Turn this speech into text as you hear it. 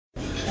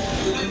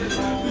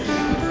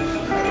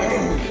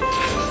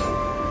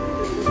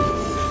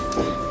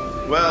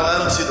Well, I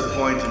don't see the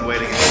point in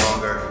waiting any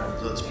longer.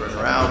 So let's bring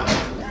her out.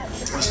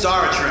 The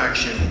star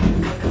attraction,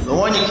 the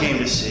one you came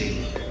to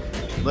see.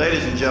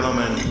 Ladies and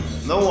gentlemen,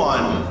 the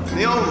one,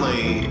 the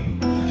only,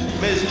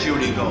 Miss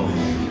Judy Gold.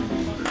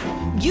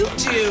 You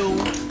do,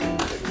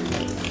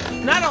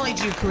 not only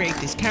do you create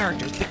these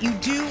characters, but you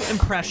do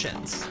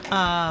impressions.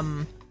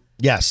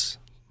 Yes.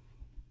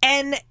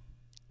 And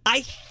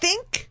I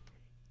think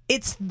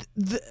it's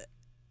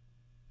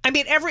I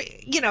mean,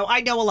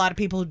 I know a lot of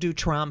people who do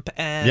Trump,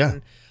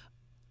 and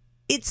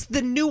it's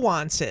the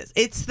nuances.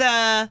 It's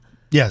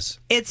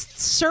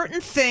it's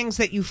certain things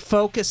that you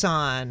focus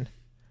on.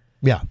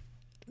 Yeah.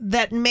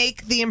 That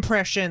make the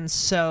impression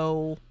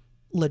so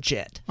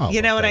legit. Oh,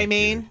 you know what I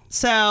mean? You.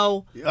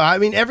 So I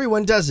mean,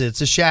 everyone does it.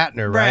 It's a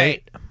Shatner,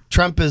 right?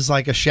 Trump is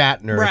like a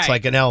Shatner. Right. It's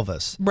like an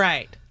Elvis.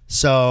 Right.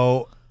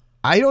 So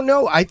I don't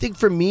know. I think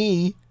for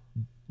me,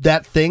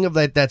 that thing of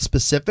that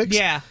specifics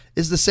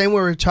is the same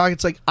way we're talking.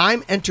 It's like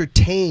I'm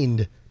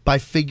entertained by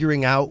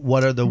figuring out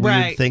what are the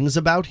weird things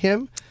about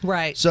him.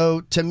 Right.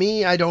 So to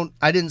me, I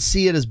didn't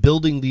see it as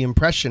building the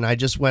impression. I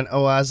just went,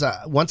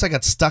 once I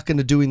got stuck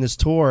into doing this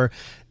tour,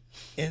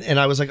 and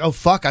I was like, oh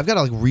fuck, I've got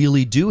to like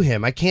really do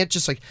him. I can't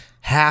just like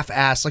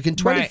half-ass. Like in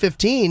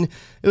 2015,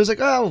 it was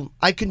like, oh,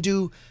 I can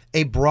do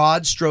a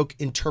broad stroke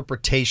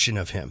interpretation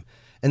of him.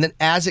 And then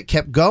as it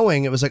kept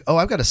going, it was like, oh,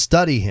 I've got to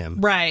study him.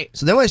 Right.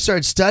 So then when I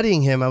started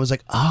studying him, I was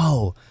like,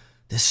 oh,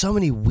 there's so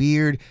many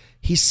weird.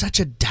 He's such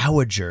a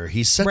dowager.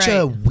 He's such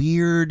a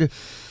weird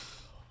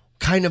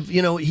kind of,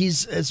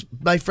 he's, as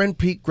my friend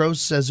Pete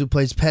Gross says, who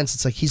plays Pence,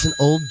 it's like he's an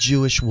old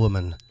Jewish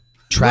woman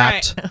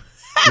trapped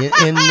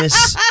in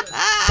this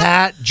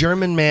fat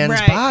German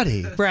man's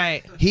body.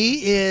 Right.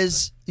 He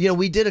is,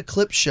 we did a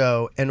clip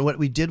show, and what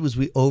we did was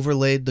we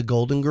overlaid the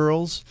Golden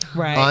Girls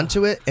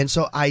onto it. And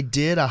so I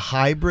did a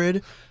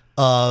hybrid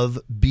of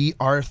B.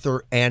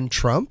 Arthur and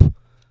Trump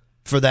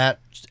for that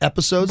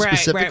episode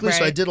specifically.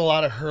 So I did a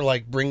lot of her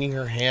like bringing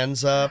her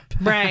hands up.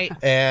 Right.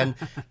 And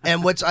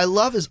what I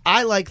love is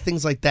I like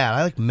things like that.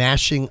 I like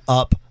mashing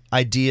up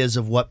ideas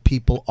of what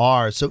people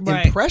are. So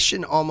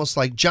impression, almost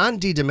like John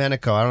D.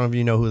 Domenico. I don't know if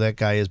you know who that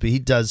guy is, but he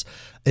does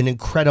an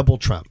incredible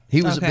Trump.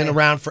 He was been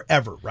around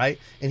forever, right?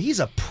 And he's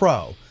a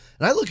pro.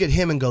 And I look at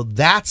him and go,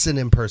 that's an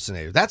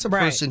impersonator. That's a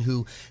person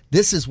who,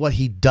 this is what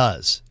he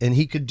does. And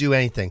he could do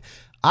anything.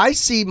 I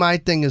see my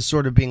thing as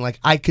sort of being like,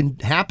 I can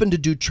happen to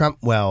do Trump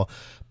well,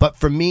 but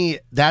for me,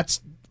 that's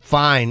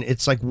fine.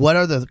 It's like, what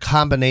are the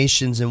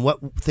combinations and what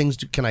things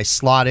can I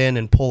slot in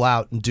and pull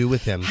out and do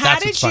with him? How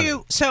did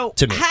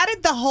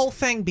the whole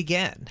thing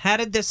begin? How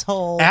did this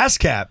whole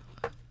ASCAP?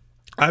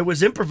 I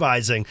was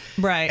improvising,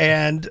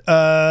 and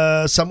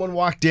someone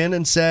walked in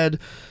and said,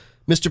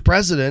 "Mr.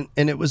 President,"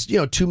 and it was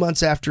 2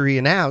 months after he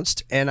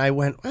announced, and I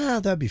went, "Well,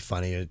 that'd be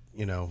funny,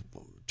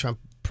 Trump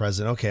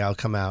president. Okay, I'll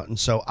come out." And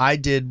so I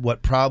did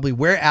what probably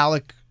where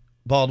Alec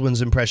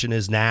Baldwin's impression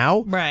is now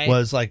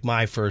was like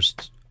my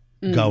first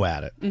go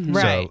at it.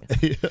 Right.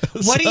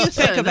 What do you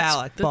think of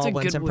Alec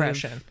Baldwin's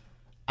impression?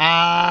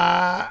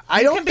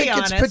 I don't think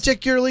it's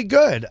particularly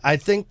good. I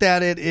think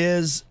that it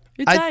is.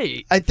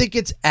 I think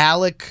it's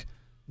Alec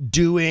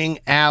doing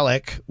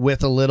Alec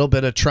with a little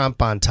bit of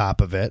Trump on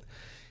top of it.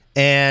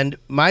 And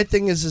my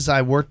thing is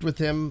I worked with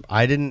him.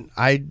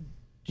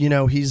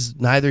 He's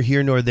neither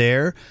here nor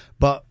there,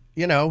 but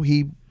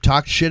he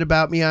talked shit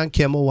about me on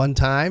Kimmel one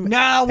time.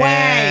 No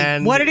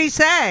way. What did he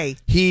say?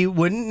 He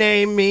wouldn't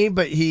name me,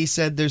 but he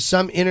said there's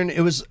some internet.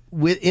 It was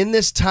within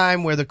this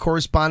time where the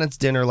Correspondents'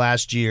 Dinner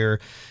last year,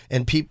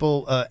 and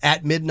people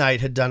at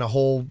midnight had done a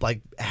whole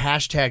like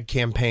hashtag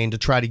campaign to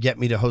try to get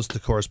me to host the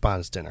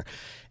Correspondents' Dinner.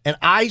 And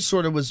I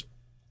sort of was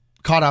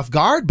caught off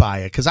guard by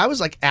it because I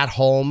was like at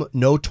home,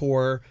 no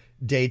tour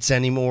dates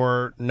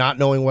anymore, not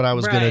knowing what I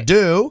was going to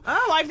do.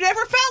 Oh, I've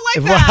never felt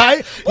like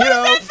that. What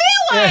does that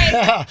feel like?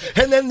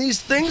 Yeah. And then these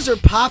things are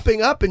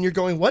popping up and you're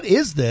going, what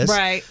is this?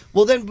 Right.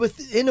 Well, then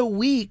within a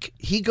week,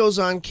 he goes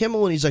on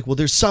Kimmel and he's like, well,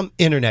 there's some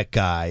internet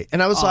guy.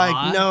 And I was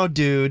like, no,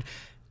 dude,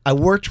 I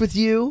worked with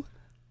you.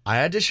 I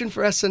auditioned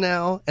for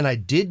SNL and I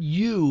did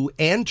you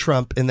and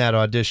Trump in that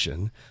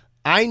audition.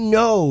 I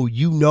know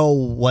you know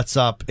what's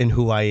up and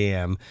who I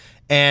am.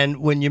 And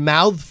when you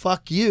mouth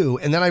fuck you,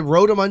 and then I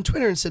wrote him on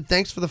Twitter and said,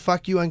 thanks for the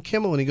fuck you on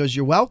Kimmel. And he goes,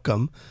 you're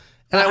welcome.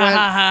 And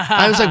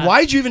I was like,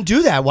 why'd you even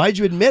do that? Why'd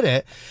you admit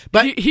it?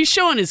 But he's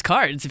showing his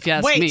cards, if you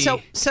ask me.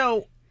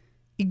 So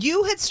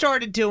you had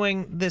started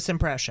doing this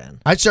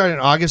impression. I started in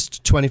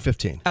August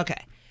 2015.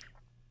 Okay.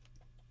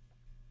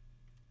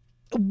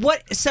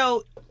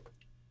 So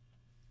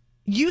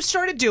you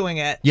started doing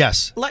it.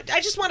 Yes.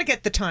 I just want to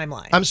get the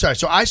timeline. I'm sorry.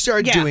 So I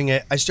started doing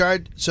it. After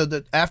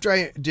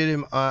I did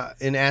him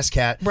in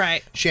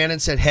ASCAT, Shannon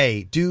said,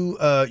 hey,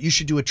 you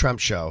should do a Trump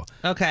show.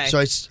 Okay.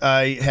 So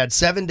I had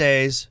 7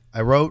 days.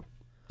 I wrote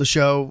the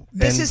show.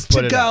 This is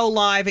to go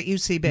live at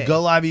UCB.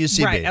 Go live at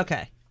UCB. Right,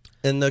 okay.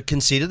 And the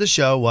conceit of the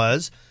show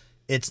was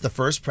it's the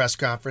first press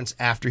conference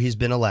after he's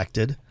been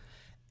elected.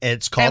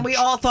 It's called, and we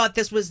all thought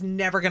this was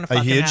never going to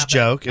fucking a huge happen.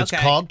 joke. It's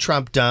Okay. called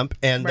Trump Dump,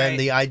 and then Right.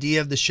 the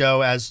idea of the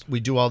show, as we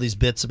do all these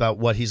bits about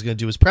what he's going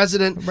to do as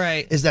president,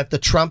 Right. is that the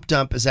Trump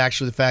Dump is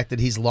actually the fact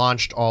that he's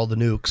launched all the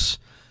nukes,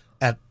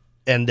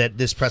 and that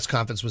this press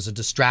conference was a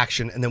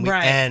distraction, and then we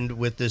Right. end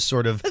with this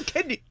sort of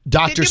Can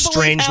Dr. you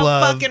believe how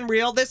Strangelove. fucking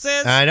real this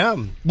is? I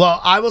know.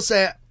 Well, I will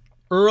say,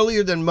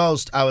 earlier than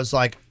most, I was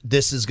like,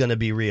 this is going to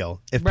be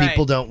real if Right.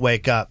 people don't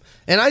wake up.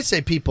 And I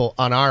say people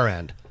on our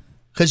end.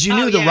 Because you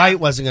knew Oh, the yeah. right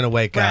wasn't going to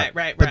wake Right, up.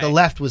 right, But the right.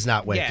 left was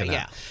not waking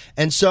Yeah, up.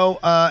 And so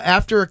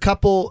after a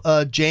couple,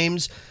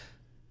 James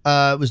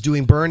was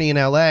doing Bernie in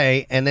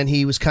L.A., and then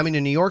he was coming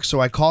to New York, so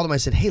I called him. I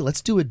said, hey, let's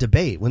do a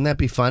debate. Wouldn't that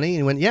be funny? And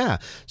he went, yeah.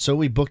 So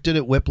we booked it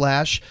at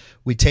Whiplash.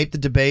 We taped the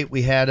debate.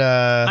 We had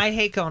I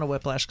hate going to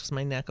Whiplash because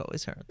my neck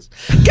always hurts.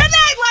 Good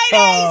night,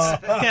 ladies!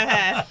 Go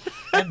ahead.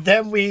 And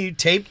then we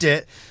taped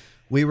it.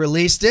 We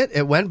released it.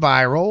 It went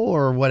viral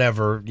or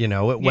whatever, it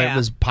Yeah.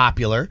 was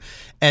popular.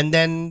 And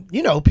then,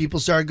 people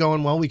started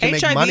going, well, we can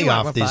make HIV money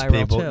went off these viral,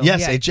 people. too.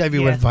 Yes, Yeah. HIV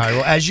Yeah. went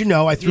viral. As you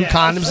know, I threw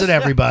condoms at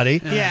everybody.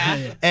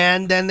 Yeah.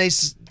 And then they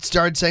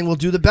started saying, we'll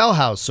do the Bell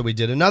House. So we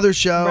did another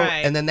show.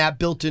 Right. And then that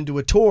built into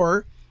a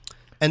tour.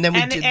 And then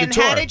we did the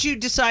tour. How did you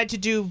decide to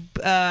do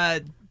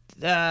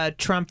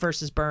Trump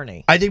versus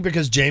Bernie? I think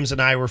because James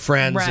and I were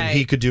friends and Right.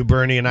 he could do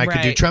Bernie and I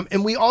could do Right. Trump.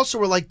 And we also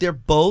were like, they're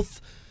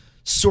both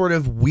sort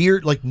of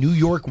weird, like New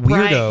York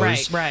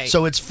weirdos. Right.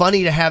 So it's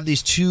funny to have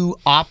these two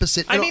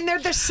opposite. I mean, they're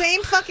the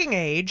same fucking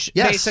age,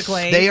 yes,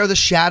 basically. they are the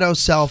shadow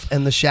self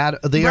and the shadow.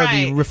 They are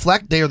the Right.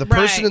 reflect. They are the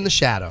person Right. in the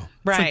shadow.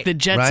 right. It's like the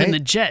Jets Right? and the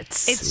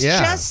Jets. It's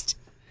Yeah. just,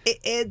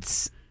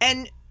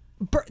 and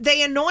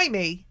they annoy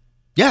me.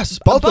 Yes,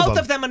 both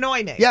of them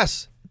annoy me.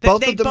 Yes, They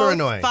both of them both are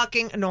annoying.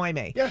 fucking annoy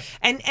me. Yes.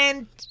 And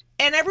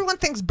everyone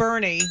thinks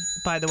Bernie,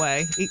 by the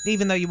way,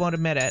 even though you won't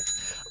admit it.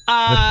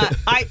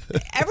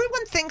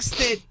 Everyone thinks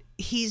that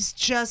he's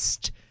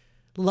just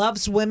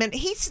loves women.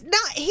 He's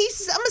not.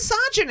 He's a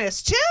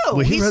misogynist too. Well,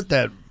 he He's- wrote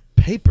that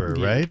paper,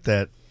 right?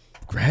 That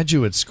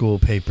graduate school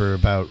paper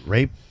about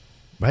rape,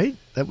 right?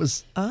 That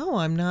was. Oh,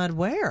 I'm not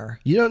aware.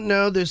 You don't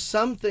know? There's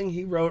something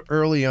he wrote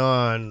early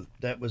on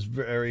that was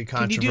very you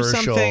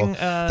controversial. do something,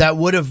 that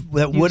would have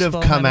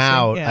useful, come menacing?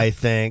 out. Yeah. I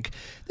think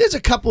there's a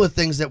couple of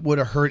things that would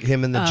have hurt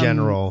him in the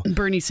general.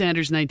 Bernie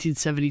Sanders'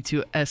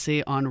 1972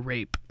 essay on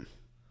rape.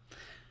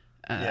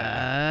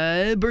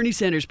 Bernie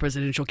Sanders'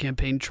 presidential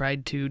campaign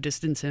tried to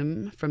distance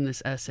him from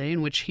this essay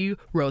in which he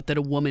wrote that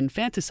a woman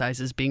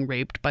fantasizes being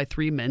raped by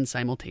 3 men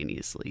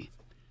simultaneously.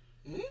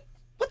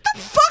 What the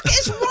fuck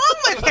is wrong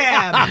with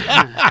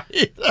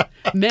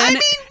him? Man, I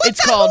mean,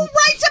 who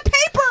writes a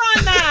paper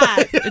on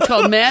that? It's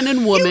called Man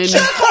and Woman You should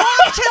go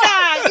to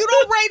that. You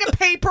don't write a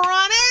paper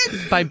on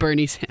it. by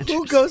Bernie Sanders.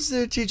 Who goes to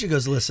the teacher?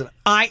 Goes, listen.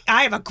 I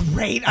have a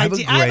great I have a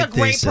idea. I have a great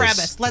great thesis.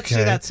 premise. Let's do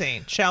Okay. that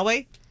scene, shall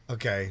we?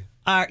 Okay.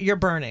 You're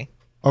Bernie.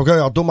 Okay,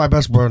 I'll do my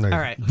best, Bernie. All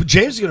right.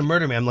 James is gonna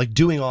murder me. I'm like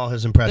doing all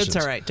his impressions.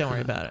 That's all right. Don't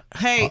worry about it.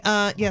 Hey,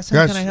 yes,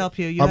 how can I help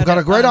you? I've got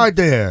a great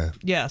idea.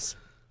 Yes.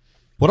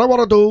 What I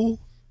want to do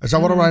is I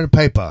want to write a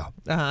paper.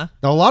 Uh-huh.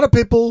 Now, a lot of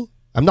people,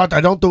 I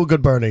don't do a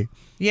good Bernie.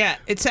 Yeah,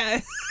 it's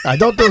I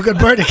don't do a good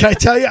Bernie. Can I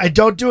tell you? I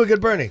don't do a good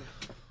Bernie.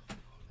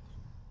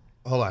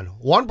 Hold on.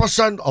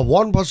 1% of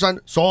 1%.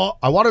 So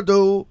I want to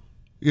do,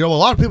 a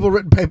lot of people have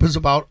written papers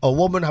about a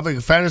woman having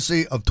a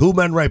fantasy of 2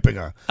 men raping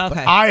her. Okay.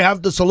 But I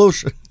have the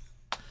solution.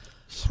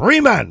 3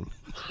 men.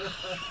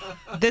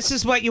 This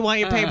is what you want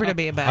your paper to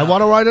be about. I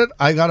want to write it.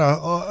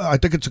 I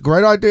think it's a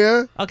great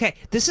idea. Okay,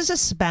 this is a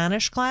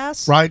Spanish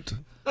class. Right.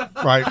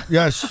 Right.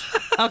 Yes.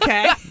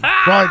 Okay.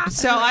 Right.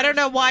 So I don't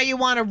know why you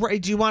want to.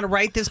 Do you want to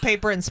write this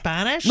paper in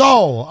Spanish?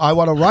 No, I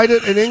want to write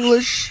it in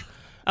English,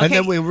 and Okay.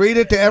 then we read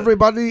it to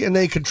everybody, and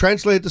they can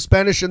translate the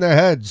Spanish in their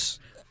heads.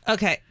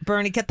 Okay,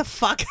 Bernie, get the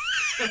fuck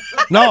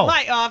No. out of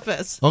my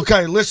office.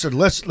 Okay, listen.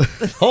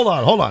 Hold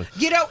on.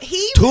 You know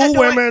he 2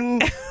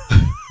 women,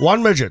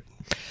 1 midget.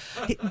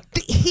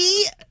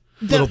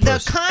 Little the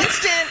person.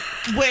 constant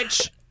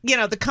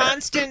the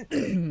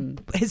constant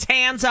his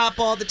hands up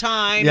all the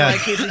time, Yeah.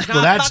 like he's not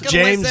Well, that's fucking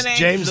James- listening.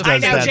 James I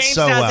does know that James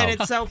so does well. it.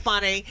 It's so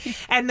funny,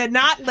 and the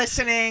not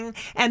listening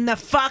and the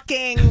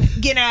fucking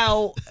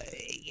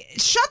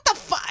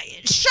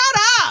shut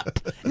up.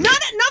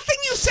 Nothing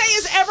you say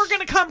is ever going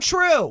to come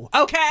true.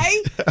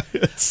 Okay.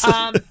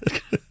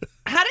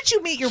 How did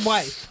you meet your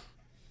wife?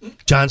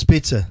 John's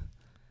Pizza.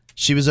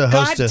 She was a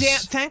hostess. God damn!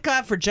 Thank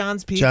God for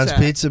John's Pizza. John's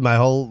Pizza my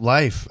whole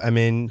life. I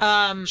mean,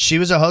 she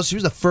was a host. She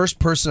was the first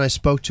person I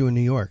spoke to in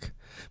New York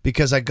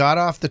because I got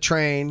off the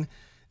train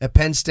at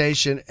Penn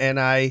Station and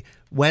I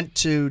went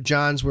to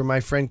John's where my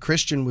friend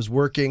Christian was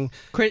working.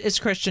 Is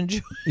Christian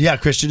Jewish? Yeah,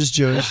 Christian is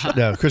Jewish.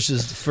 No, Christian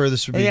is the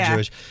furthest from being Yeah.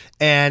 Jewish.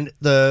 And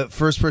the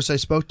first person I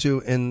spoke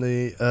to in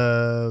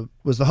the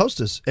was the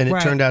hostess, and it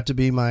Right. turned out to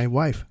be my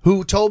wife,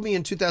 who told me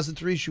in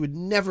 2003 she would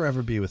never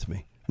ever be with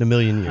me in a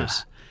million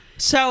years.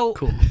 So,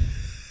 Cool.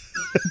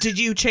 did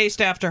you chase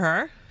after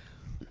her?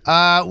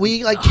 We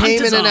Hunt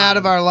came is in and out on.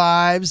 of our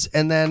lives,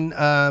 and then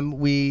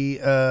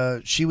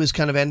she was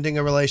kind of ending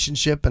a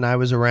relationship, and I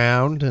was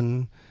around,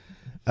 and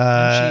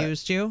She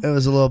used you? It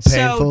was a little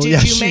painful. So Yeah,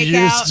 did you she make used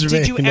out? me.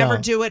 Did you ever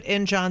No. do it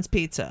in John's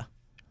Pizza?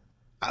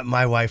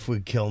 My wife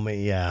would kill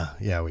me.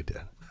 Yeah, we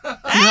did.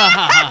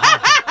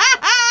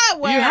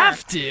 Where? You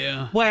have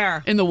to.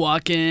 Where? In the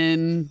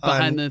walk-in,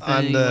 behind the thing.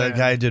 On the where-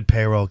 guy who did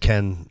payroll,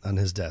 Ken, on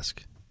his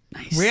desk.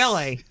 Nice.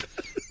 Really?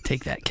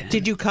 Take that, Ken.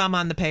 Did you come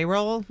on the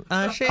payroll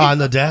sheet? On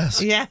the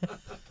desk. Yeah.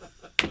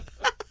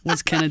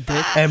 Was Ken a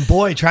dick? And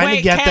boy, trying Wait,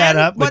 to get Ken? that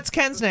up. with What's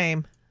Ken's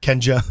name? Ken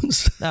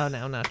Jones? Oh,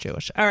 no, not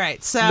Jewish. All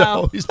right, so.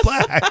 No, he's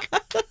black.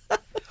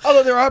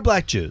 Although there are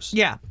black Jews.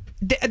 Yeah.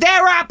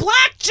 There are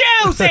black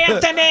Jews,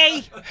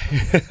 Anthony!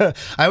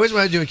 I always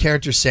want to do a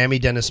character, Sammy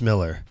Dennis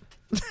Miller.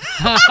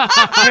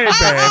 Hey,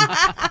 babe.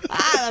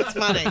 That's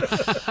funny.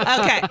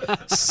 Okay,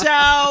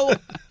 so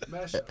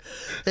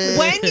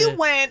when you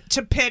went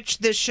to pitch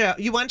this show,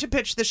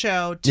 the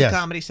show to Yes.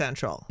 Comedy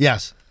Central.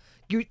 Yes.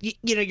 You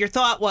know, your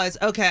thought was,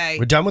 okay,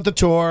 We're done with the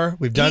tour.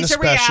 We've done he's a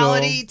special.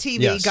 reality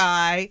TV Yes.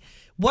 guy.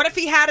 What if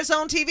he had his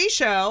own TV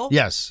show?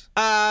 Yes.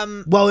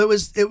 Well, it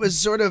was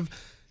sort of.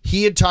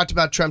 He had talked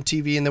about Trump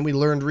TV, and then we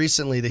learned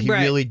recently that he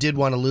Right. really did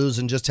want to lose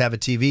and just have a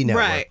TV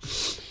network.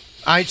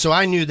 Right. So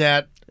I knew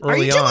that Are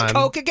early you doing on.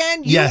 coke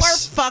again? You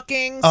Yes. are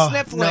fucking Oh,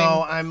 sniffling.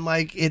 no, I'm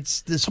like,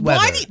 it's this weather.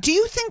 Why do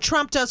you think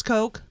Trump does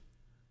coke?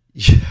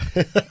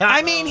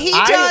 I mean, he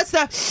does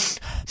the.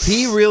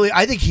 He really,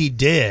 I think he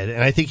did,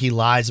 and I think he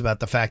lies about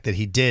the fact that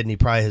he did, and he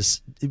probably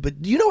has.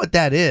 But you know what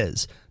that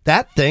is?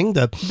 That thing,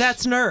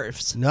 That's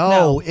nerves.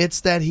 No,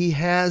 it's that he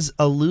has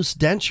a loose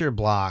denture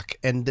block,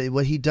 and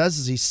what he does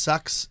is he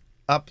sucks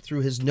up through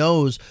his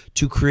nose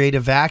to create a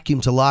vacuum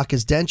to lock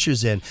his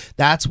dentures in.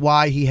 That's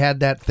why he had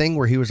that thing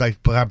where he was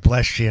like, "God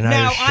bless the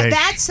United States."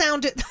 That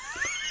sounded.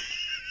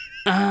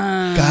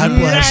 God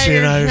bless the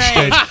United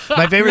States.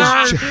 My favorite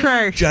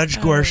is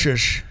Judge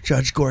Gorsuch.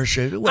 Judge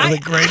Gorsuch, one of the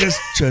greatest.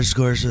 Judge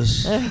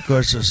Gorsuch.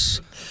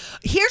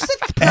 Here's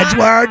the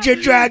Edward your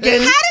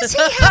dragon. How does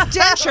he have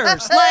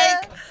dentures?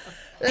 Like.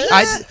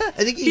 I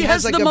think he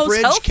has like the a most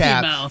bridge healthy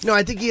cap. mouth. No,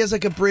 I think he has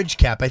like a bridge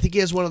cap. I think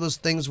he has one of those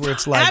things where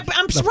it's like.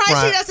 I'm the surprised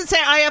front. he doesn't say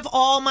I have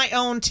all my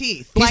own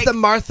teeth. He's Like, the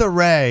Martha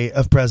Ray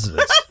of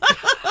presidents.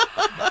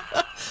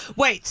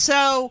 wait,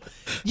 so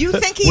you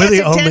think he We're has the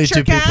a only denture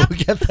two gap? people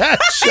who get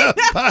that show,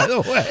 by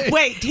the way.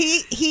 Wait,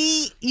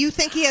 you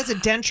think he has a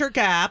denture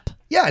gap?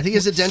 Yeah, I think he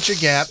has a denture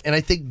gap, and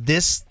I think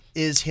this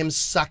is him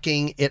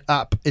sucking it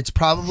up. It's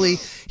probably.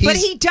 But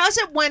he does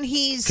it when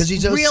he's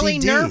really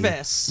OCD.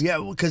 nervous. Yeah,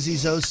 because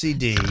he's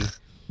OCD.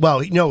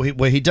 Well,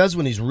 what he does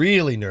when he's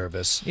really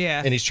nervous,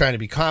 Yeah. and he's trying to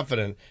be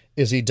confident,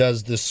 is he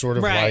does this sort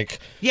of like.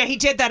 Yeah, he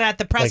did that at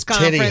the press like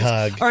titty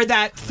conference. hug. Or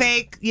that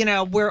fake,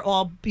 we're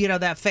all,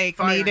 that fake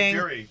Fire and meeting.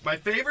 Fury. My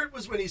favorite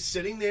was when he's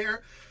sitting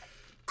there,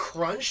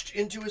 crunched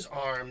into his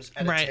arms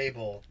at Right. a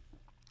table,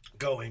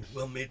 going,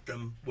 "We'll meet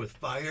them with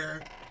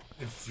fire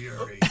and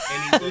fury."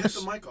 And he looks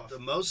the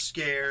most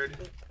scared.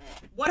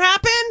 What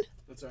happened?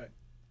 That's all right.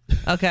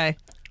 Okay.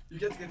 You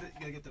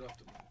gotta get that off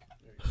the mic.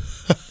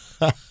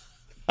 There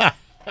you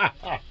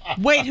go.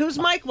 Wait, whose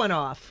mic went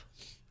off?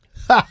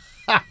 Are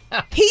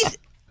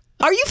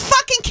you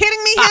fucking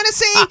kidding me,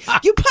 Hennessy?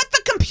 You put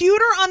the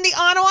computer on the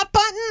on-off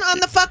button on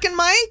the fucking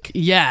mic?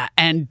 Yeah,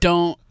 and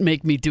don't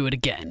make me do it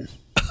again.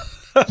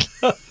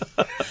 You're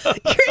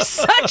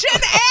such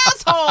an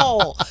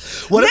asshole.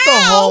 What if the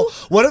whole?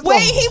 What if Wait,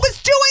 the? he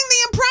was doing the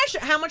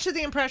impression. How much of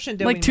the impression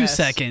doing Like 2 this?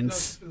 seconds.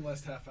 It's been the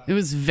last half hour. It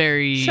was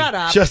very. Shut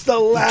up. Just the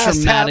last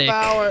Dramatic.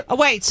 half hour. Oh,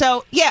 wait,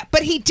 so yeah,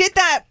 but he did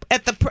that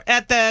at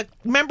the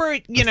remember,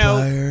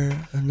 Fire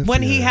and the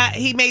when fury.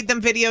 he made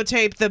them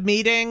videotape the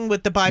meeting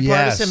with the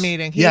bipartisan Yes.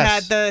 meeting.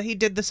 Yes. He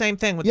did the same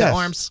thing with Yes. the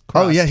arms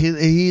crossed. Oh yeah,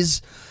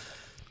 he's.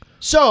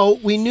 So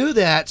we knew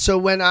that. So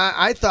when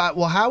I thought,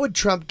 well, how would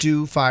Trump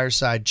do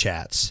fireside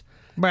chats?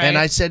 Right. And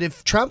I said,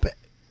 if Trump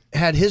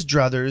had his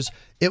druthers,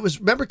 it was,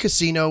 remember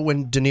Casino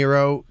when De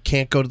Niro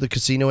can't go to the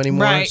casino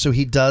anymore? Right. So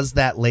he does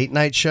that late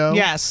night show?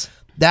 Yes.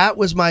 That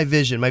was my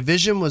vision. My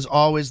vision was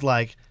always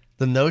like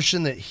the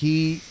notion that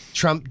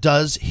Trump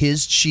does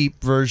his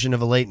cheap version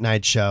of a late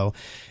night show.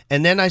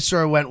 And then I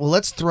sort of went, well,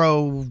 let's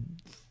throw,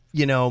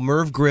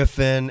 Merv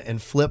Griffin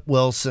and Flip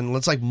Wilson.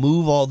 Let's like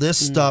move all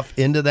this stuff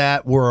into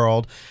that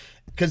world.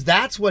 Because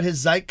that's what his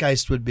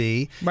zeitgeist would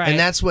be, Right. and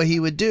that's what he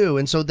would do.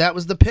 And so that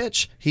was the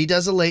pitch. He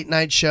does a late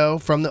night show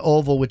from the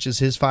Oval, which is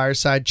his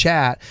fireside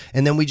chat,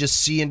 and then we just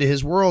see into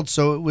his world.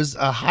 So it was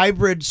a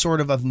hybrid sort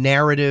of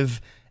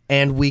narrative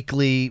and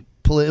weekly.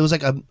 It was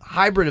like a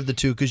hybrid of the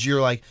two, because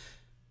you're like,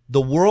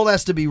 the world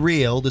has to be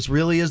real. This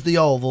really is the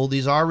Oval.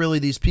 These are really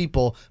these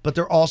people, but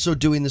they're also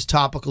doing this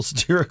topical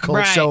satirical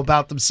Right. show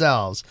about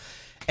themselves.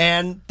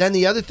 And then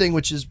the other thing,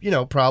 which is,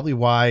 probably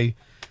why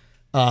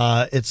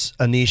it's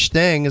a niche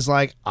thing, is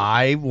like,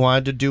 I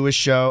wanted to do a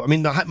show. I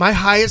mean, my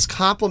highest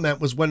compliment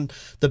was when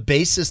the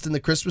bassist in the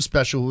Christmas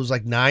special, who was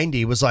like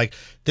 90, was like,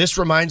 "This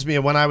reminds me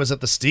of when I was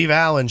at the Steve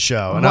Allen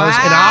show," and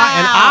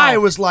I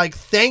was like,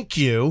 "Thank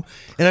you."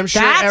 And I'm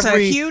sure That's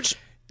every a huge.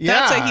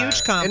 That's a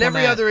huge compliment. And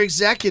every other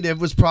executive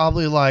was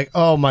probably like,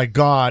 "Oh my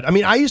god!" I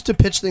mean, I used to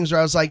pitch things where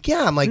I was like,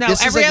 "Yeah, I'm like, no,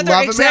 this is every like other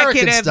Love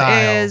American executive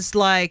style." is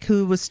like,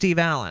 who was Steve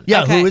Allen?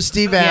 Yeah, Okay. who was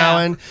Steve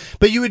Allen?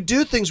 But you would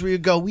do things where you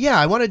go, "Yeah,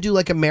 I want to do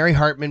like a Mary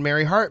Hartman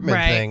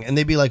Right. thing," and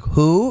they'd be like,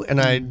 "Who?" And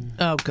I,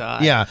 Oh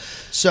God. yeah.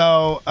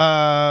 So,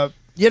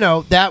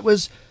 that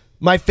was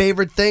my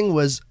favorite thing.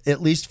 Was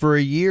at least for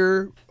a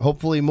year,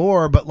 hopefully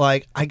more. But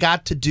like, I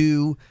got to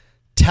do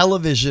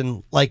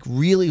television, like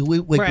really,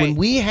 when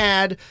we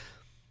had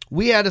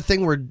a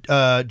thing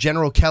where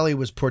General Kelly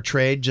was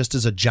portrayed just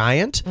as a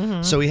giant.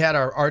 Mm-hmm. So we had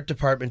our art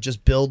department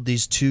just build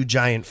these 2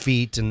 giant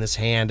feet and this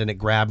hand, and it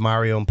grabbed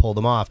Mario and pulled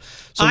him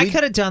off. So I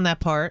could have done that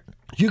part.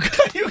 You could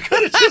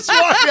have just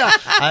walked. Yeah,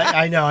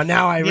 I know.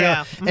 Now I realize.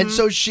 Yeah. Mm-hmm. And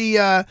so she,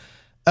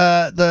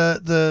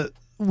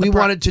 we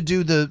wanted to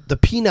do the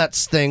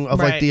Peanuts thing of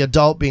like Right. the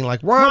adult being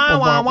like wah, Wah, wah,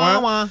 wah, wah, wah,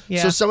 wah.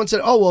 Yeah. So someone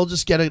said, "Oh, we'll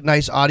just get a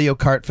nice audio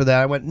cart for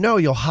that." I went, "No,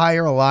 you'll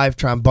hire a live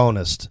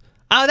trombonist."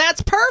 Oh,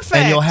 that's perfect.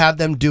 And you'll have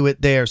them do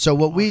it there. So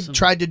what we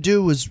tried to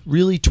do was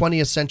really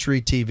 20th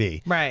century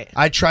TV. Right.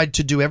 I tried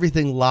to do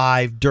everything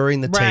live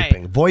during the Right.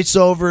 taping.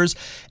 Voiceovers,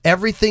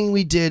 everything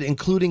we did,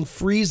 including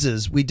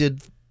freezes, we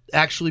did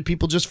actually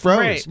people just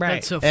froze. Right.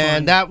 That's so fun.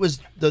 And that was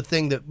the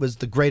thing that was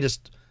the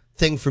greatest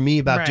thing for me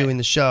about Right. doing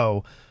the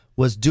show,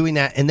 was doing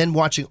that, and then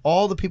watching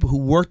all the people who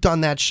worked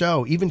on that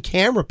show, even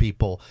camera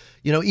people,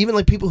 even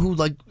like people who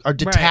like are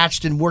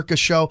detached and work a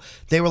show.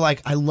 They were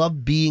like, "I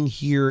love being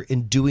here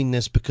and doing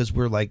this because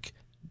we're like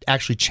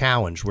actually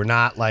challenged. We're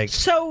not like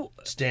So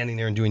standing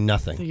there and doing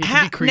nothing." You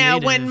have to be now,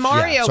 creative. when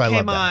Mario Yeah, so I love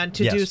came that. on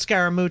to Yes. do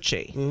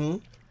Scaramucci,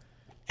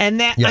 and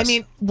that Yes.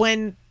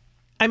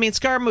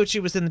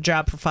 Scaramucci was in the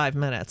job for 5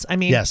 minutes. I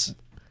mean, Yes.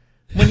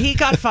 when he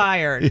got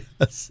fired,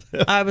 Yes.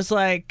 I was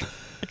like,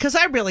 because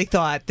I really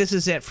thought this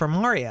is it for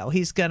Mario.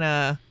 He's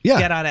gonna Yeah.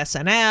 get on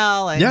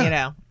SNL, and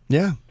Yeah.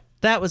 Yeah.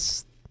 that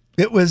was.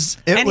 It was.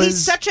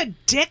 He's such a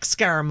dick,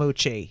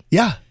 Scaramucci.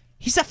 Yeah.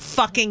 He's a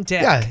fucking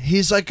dick. Yeah.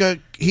 He's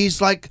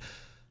like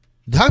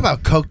talk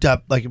about coked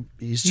up. Like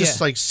he's just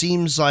Yeah. like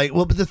seems like.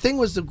 Well, but the thing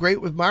was, the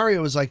great with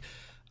Mario was like,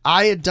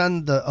 I had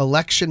done the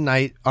election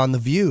night on The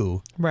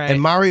View, Right.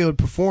 and Mario had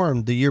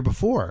performed the year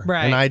before,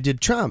 Right. and I did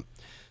Trump.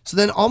 So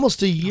then,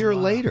 almost a year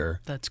later,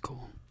 That's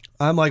cool.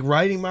 I'm like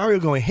writing Mario,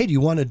 going, "Hey, do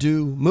you want to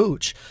do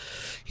Mooch?"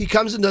 He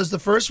comes and does the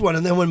first one,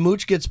 and then when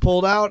Mooch gets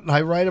pulled out, and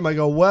I write him, I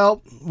go,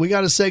 "Well, we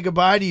got to say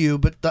goodbye to you."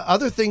 But the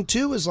other thing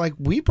too is like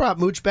we brought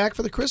Mooch back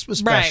for the Christmas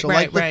special.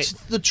 Right, like right.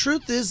 the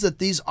truth is that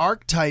these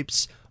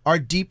archetypes are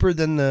deeper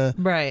than the.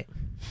 Right.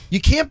 You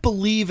can't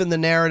believe in the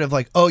narrative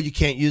like, "Oh, you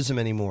can't use them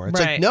anymore." It's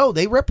Right. like, no,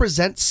 they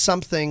represent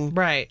something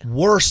Right.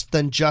 worse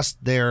than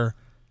just their.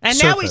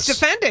 And now he's surface.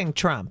 defending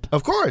Trump.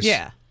 Of course.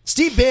 Yeah.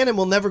 Steve Bannon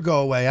will never go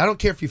away. I don't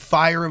care if you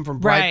fire him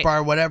from Right.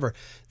 Breitbart, whatever.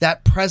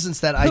 That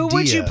presence, that idea.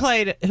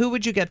 Who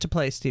would you get to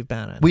play Steve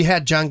Bannon? We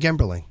had John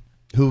Gemberling,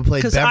 who played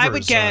Because Bevers.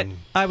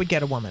 I would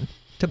get a woman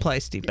to play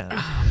Steve Bannon.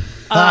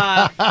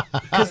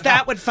 Because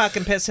that would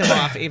fucking piss him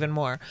off even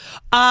more.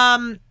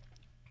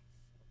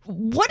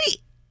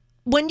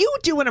 When you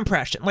do an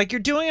impression, like you're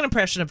doing an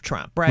impression of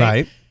Trump, right?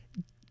 Right.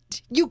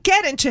 You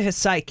get into his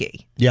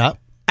psyche. Yeah.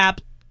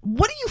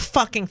 What do you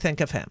fucking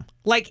think of him?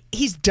 Like,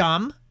 he's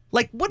dumb?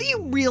 Like, what do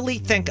you really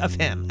think of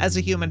him as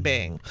a human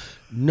being?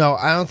 No,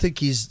 I don't think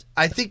he's.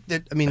 I think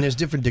that, there's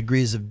different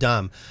degrees of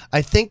dumb.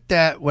 I think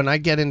that when I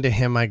get into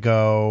him, I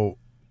go,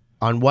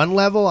 on one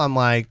level, I'm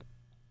like,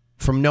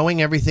 from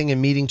knowing everything and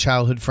meeting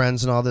childhood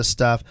friends and all this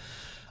stuff,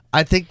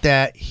 I think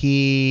that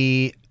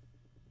he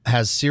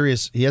has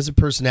a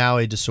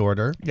personality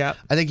disorder. Yep.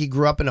 I think he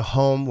grew up in a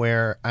home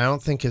where I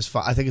think his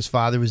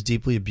father was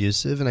deeply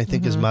abusive, and I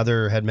think his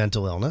mother had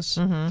mental illness.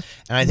 Mm-hmm. And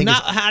I think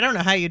I don't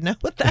know how you'd know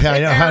what that. I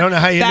know. I don't know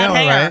how you that know,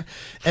 hair. right?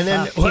 And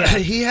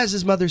then he has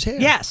his mother's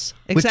hair. Yes,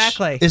 which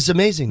exactly. is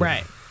amazing.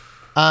 Right.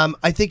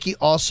 I think he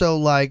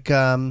also I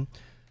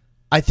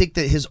think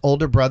that his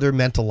older brother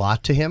meant a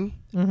lot to him,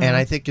 and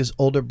I think his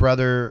older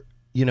brother,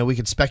 we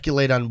could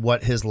speculate on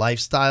what his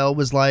lifestyle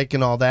was like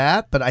and all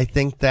that, but I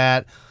think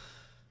that,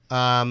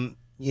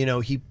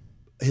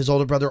 his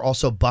older brother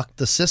also bucked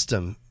the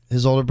system.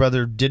 His older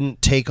brother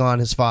didn't take on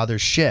his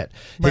father's shit.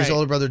 His Right.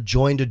 older brother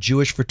joined a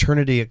Jewish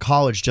fraternity at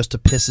college just to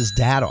piss his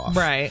dad off.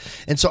 Right.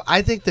 And so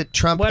I think that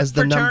Trump What as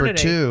the number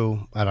fraternity?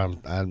 2, All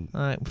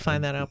right,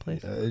 find that out,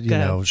 please.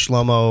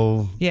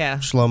 Shlomo. Yeah.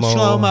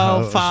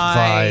 Shlomo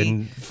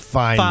Feynman.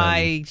 Feynman.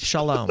 Phi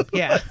Shalom.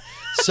 Yeah.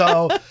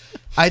 So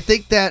I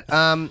think that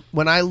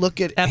when I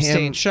look at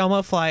Epstein. him,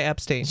 Shlomo Fly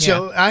Epstein.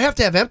 so I have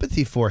to have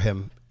empathy for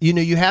him.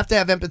 You have to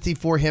have empathy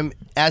for him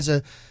as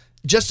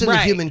just in the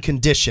Right. human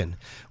condition,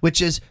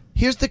 which is,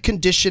 here's the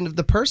condition of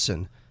the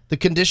person. The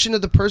condition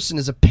of the person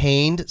is a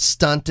pained,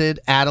 stunted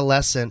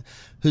adolescent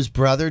whose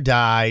brother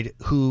died,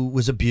 who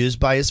was abused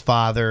by his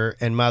father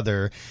and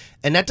mother.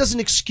 And that doesn't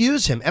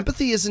excuse him.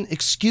 Empathy isn't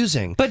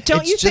excusing. But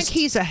don't It's you just- think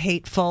he's a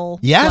hateful?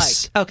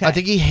 Yes. Okay. I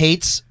think he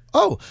hates.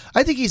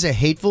 I think he's a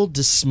hateful,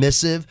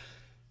 dismissive,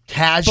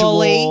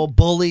 casual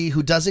bully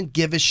who doesn't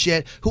give a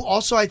shit, who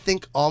also I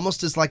think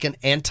almost is like an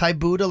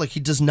anti-Buddha, like he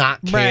does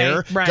not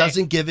care, Right.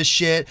 doesn't give a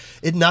shit,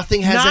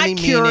 nothing has Not any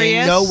curious.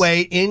 meaning, no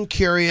way,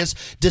 incurious,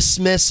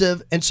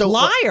 dismissive, and so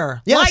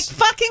Liar. Yes. Like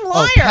fucking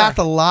liar.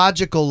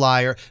 Pathological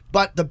liar.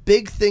 But the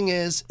big thing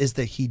is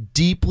that he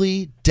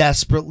deeply,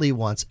 desperately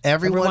wants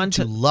everyone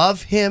to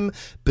love him,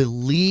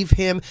 believe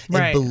him,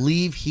 and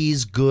believe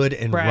he's good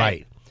and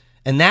right.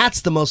 And that's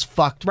the most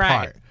fucked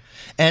part.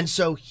 And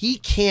so he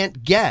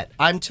can't get,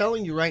 I'm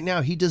telling you right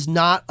now, he does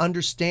not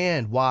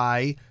understand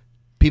why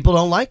people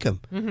don't like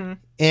him. Mm-hmm.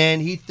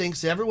 And he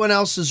thinks everyone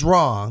else is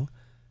wrong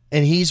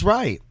and he's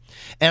right.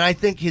 And I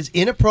think his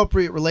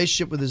inappropriate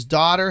relationship with his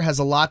daughter has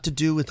a lot to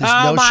do with his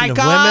notion of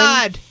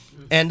women.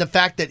 And the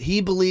fact that he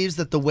believes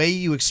that the way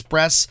you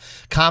express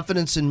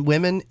confidence in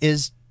women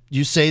is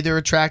you say they're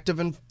attractive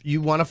and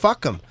you want to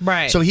fuck them.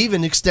 Right. So he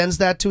even extends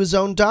that to his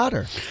own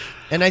daughter.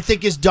 And I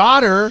think his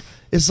daughter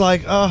is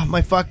like, oh,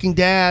 my fucking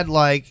dad,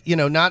 like, you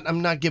know,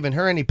 I'm not giving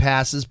her any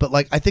passes, but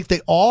like, I think they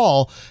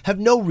all have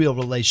no real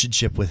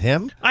relationship with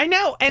him. I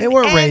know. And they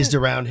weren't raised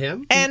around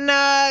him. And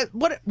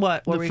what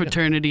the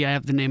fraternity, I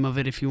have the name of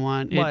it if you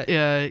want. What?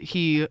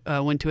 He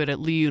went to it at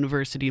Lee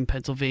University in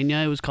Pennsylvania.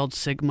 It was called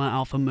Sigma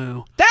Alpha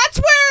Mu. That's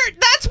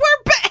where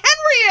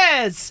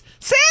Henry is.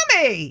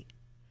 Sammy.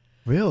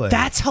 Really?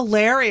 That's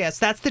hilarious.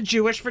 That's the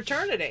Jewish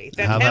fraternity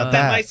that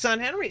my son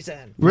Henry's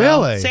in.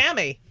 Really?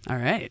 Sammy. All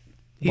right.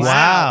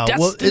 Wow.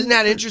 Well, isn't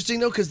that interesting,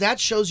 though? Because that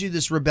shows you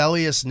this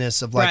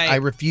rebelliousness of, like, I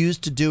refuse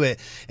to do it.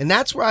 And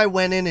that's where I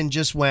went in and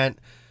just went,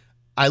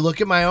 I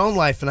look at my own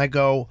life and I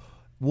go,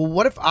 well,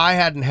 what if I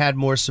hadn't had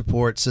more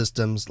support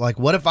systems? Like,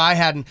 what if I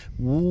hadn't...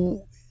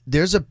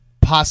 There's a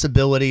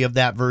possibility of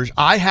that version.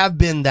 I have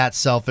been that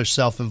selfish,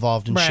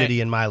 self-involved, and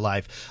shitty in my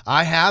life.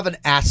 I have an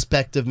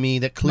aspect of me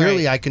that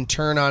clearly I can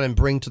turn on and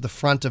bring to the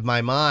front of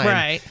my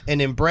mind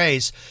and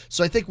embrace.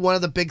 So I think one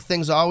of the big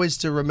things always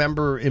to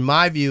remember, in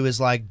my view,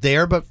 is like,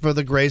 there but for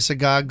the grace of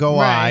God go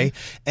I.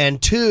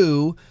 And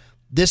two,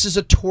 this is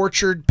a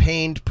tortured,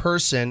 pained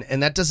person,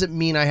 and that doesn't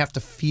mean I have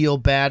to feel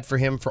bad for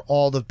him for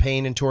all the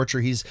pain and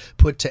torture he's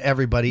put to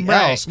everybody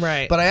else.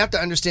 Right. But I have to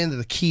understand that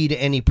the key to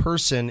any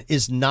person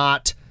is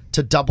not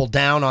to double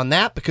down on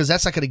that, because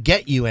that's not going to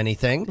get you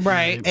anything.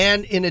 Right.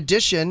 And in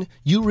addition,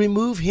 you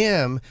remove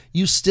him,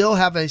 you still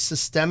have a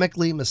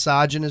systemically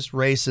misogynist,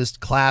 racist,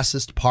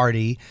 classist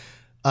party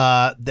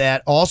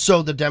that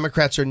also the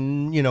Democrats are,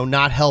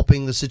 not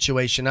helping the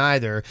situation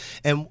either.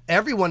 And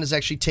everyone is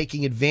actually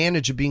taking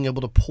advantage of being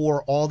able to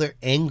pour all their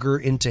anger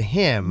into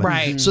him.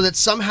 Right. So that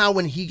somehow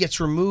when he gets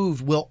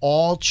removed, we'll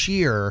all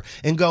cheer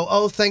and go,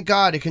 oh, thank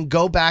God, it can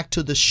go back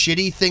to the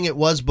shitty thing it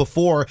was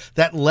before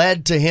that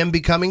led to him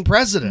becoming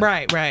president.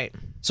 Right.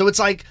 So it's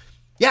like,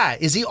 yeah,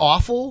 is he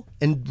awful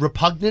and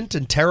repugnant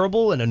and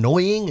terrible and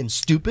annoying and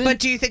stupid? But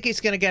do you think he's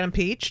going to get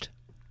impeached?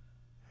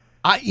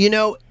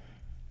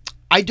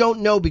 I don't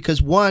know,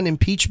 because one,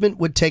 impeachment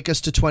would take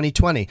us to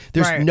 2020.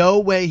 There's no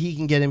way he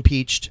can get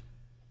impeached.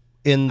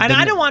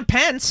 I don't want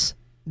Pence.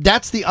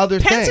 That's the other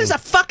thing. Pence is a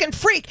fucking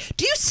freak.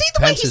 Do you see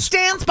the way he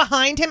stands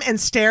behind him and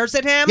stares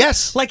at him?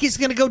 Yes. Like he's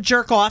going to go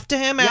jerk off to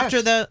him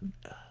after the...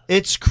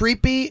 It's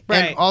creepy,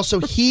 and also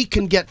he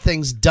can get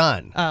things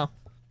done. Oh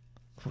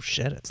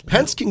shit! It's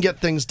Pence can get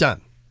things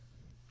done.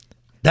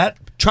 That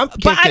Trump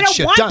can't get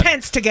shit done. But I don't want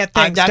Pence to get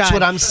things done. That's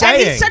what I'm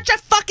saying. And he's such a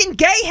fucking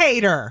gay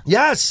hater.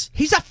 Yes.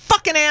 He's a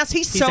fucking ass.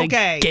 He's so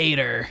gay.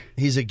 Gator.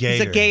 He's a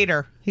gator. He's a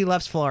gator. He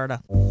loves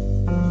Florida.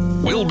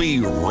 We'll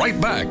be right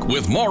back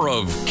with more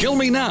of Kill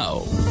Me Now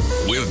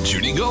with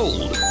Judy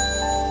Gold.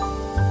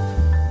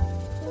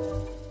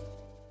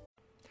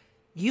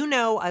 You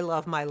know I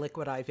love my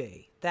Liquid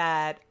IV,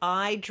 that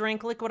I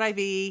drink Liquid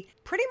IV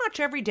pretty much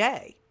every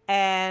day.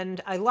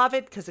 And I love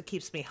it because it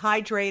keeps me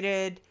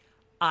hydrated.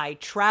 I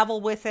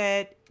travel with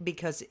it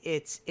because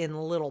it's in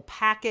little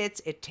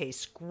packets. It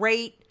tastes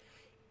great.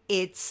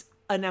 It's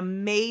an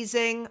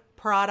amazing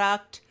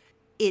product.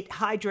 It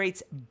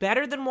hydrates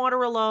better than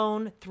water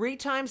alone, 3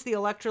 times the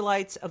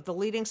electrolytes of the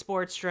leading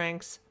sports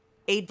drinks,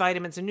 8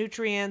 vitamins and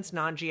nutrients,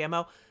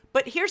 non-GMO.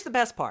 But here's the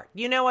best part.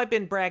 You know I've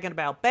been bragging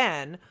about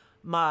Ben,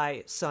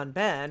 my son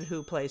Ben,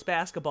 who plays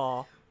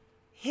basketball.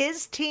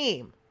 His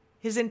team,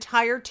 his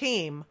entire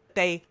team,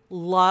 they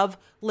love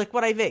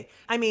Liquid IV.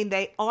 I mean,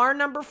 they are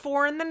number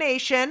 4 in the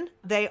nation.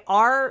 They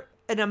are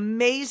an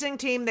amazing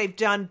team. They've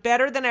done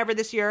better than ever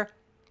this year.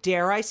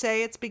 Dare I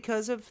say it's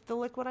because of the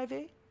Liquid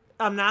IV?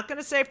 I'm not going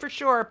to say for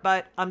sure,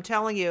 but I'm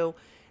telling you,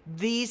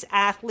 these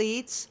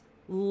athletes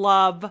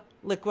love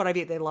Liquid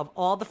IV. They love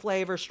all the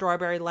flavors,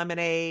 strawberry,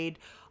 lemonade.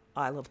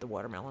 I love the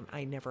watermelon.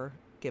 I never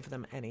give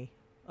them any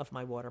of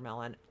my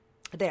watermelon.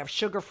 They have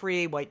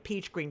sugar-free, white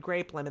peach, green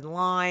grape, lemon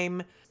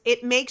lime.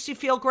 It makes you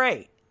feel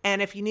great.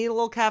 And if you need a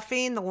little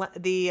caffeine,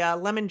 the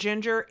lemon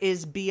ginger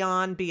is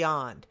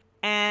beyond.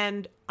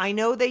 And I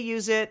know they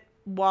use it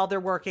while they're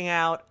working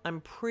out.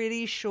 I'm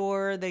pretty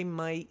sure they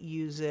might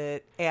use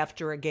it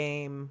after a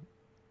game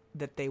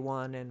that they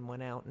won and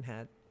went out and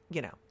had,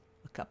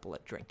 a couple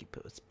of drinky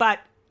poos. But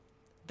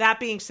that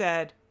being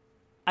said,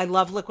 I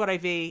love Liquid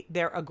IV.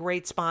 They're a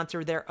great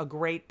sponsor. They're a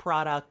great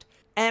product.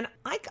 And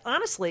I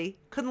honestly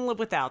couldn't live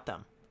without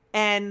them.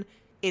 And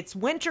it's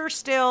winter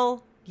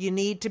still. You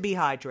need to be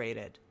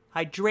hydrated.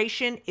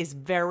 Hydration is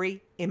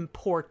very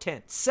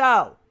important.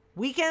 So,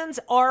 weekends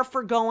are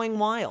for going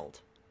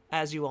wild,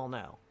 as you all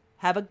know.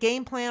 Have a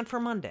game plan for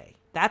Monday.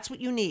 That's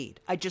what you need.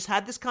 I just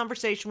had this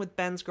conversation with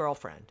Ben's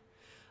girlfriend.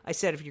 I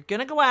said, if you're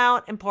going to go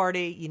out and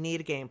party, you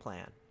need a game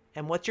plan.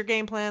 And what's your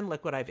game plan?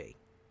 Liquid IV.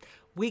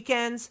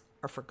 Weekends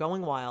are for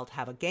going wild.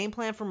 Have a game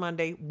plan for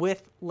Monday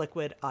with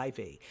Liquid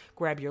IV.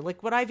 Grab your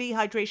Liquid IV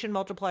Hydration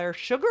Multiplier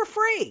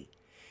sugar-free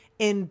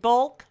in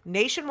bulk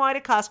nationwide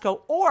at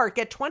Costco, or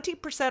get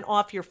 20%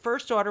 off your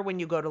first order when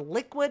you go to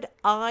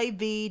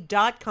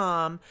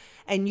liquidiv.com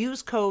and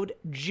use code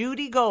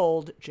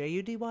JUDYGOLD,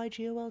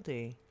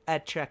 JUDYGOLD,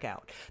 at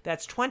checkout.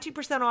 That's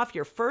 20% off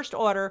your first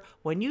order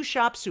when you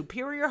shop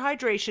Superior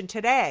Hydration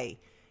today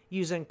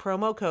using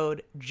promo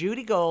code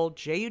JUDYGOLD,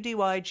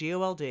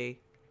 JUDYGOLD,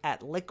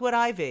 at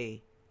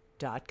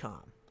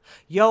liquidiv.com.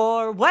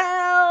 You're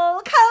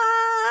welcome!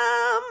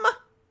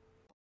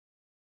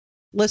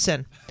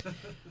 Listen,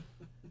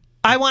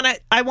 I want to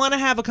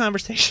have a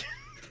conversation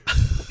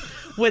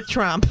with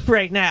Trump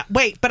right now.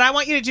 Wait, but I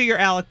want you to do your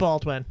Alec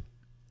Baldwin.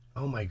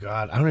 Oh my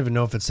God, I don't even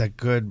know if it's that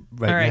good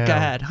right now. All right, go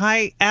ahead.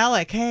 Hi,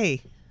 Alec.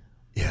 Hey.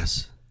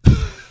 Yes. Mercy.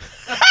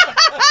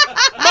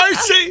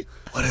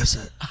 What is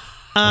it?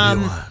 What do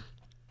you want?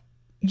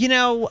 You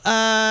know,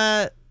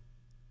 I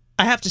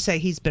have to say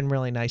he's been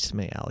really nice to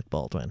me, Alec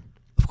Baldwin.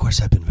 Of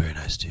course, I've been very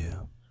nice to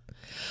you.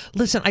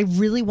 Listen, I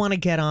really want to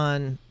get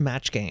on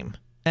Match Game.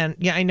 And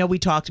yeah, I know we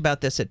talked about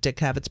this at Dick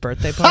Cavitt's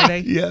birthday party.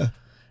 Yeah.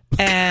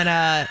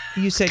 And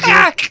you said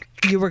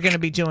you were going to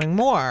be doing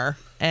more.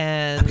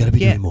 And I'm going to be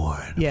doing more.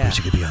 And yeah. Of course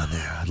you could be on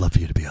there. I'd love for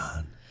you to be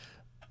on.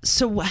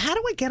 So how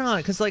do I get on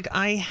it? Because like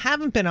I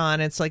haven't been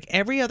on. It's like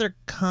every other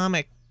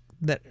comic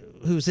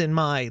who's in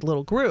my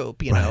little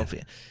group, you know,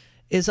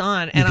 is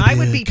on, and I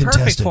would be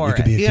perfect for it. You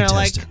could be a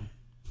contestant.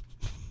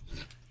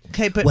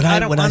 Okay, but when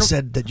I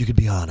said that you could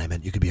be on, I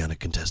meant you could be on a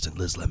contestant,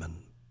 Liz Lemon.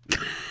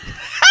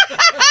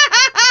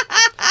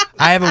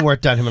 I haven't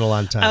worked on him in a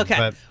long time. Okay,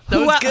 but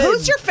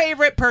who's your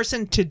favorite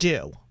person to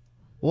do?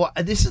 Well,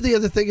 this is the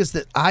other thing is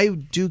that I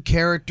do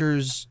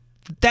characters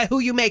who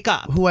you make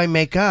up, who I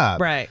make up,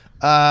 right?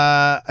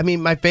 I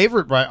mean, my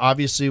favorite,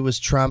 obviously, was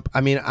Trump. I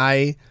mean,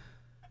 I've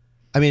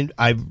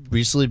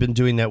recently been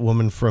doing that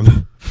woman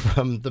from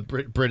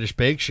the British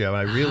Bake Show.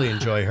 I really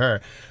enjoy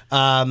her.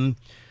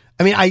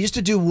 I mean, I used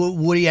to do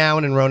Woody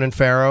Allen and Ronan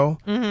Farrow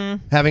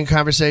having a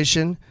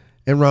conversation,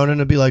 and Ronan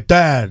would be like,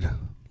 "Dad,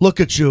 look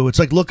at you. It's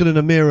like looking in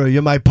a mirror.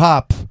 You're my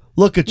pop.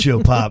 Look at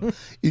you, Pop.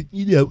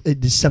 You know,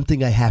 there's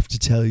something I have to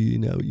tell you. You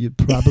know, you're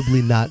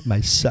probably not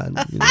my son.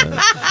 You know,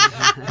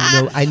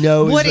 I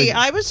know. Woody, like,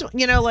 I was,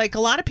 like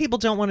a lot of people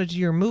don't want to do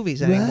your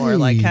movies anymore. Right.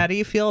 Like, how do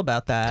you feel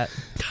about that?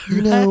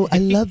 You know, I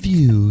love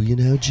you,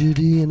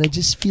 Judy, and I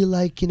just feel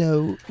like,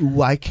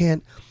 why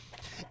can't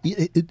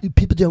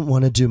people don't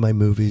want to do my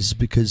movies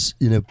because,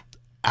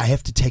 I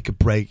have to take a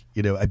break.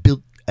 I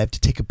have to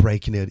take a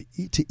break, to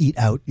eat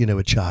out,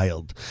 a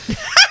child,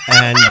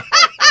 and.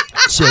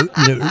 So,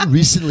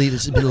 recently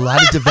there's been a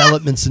lot of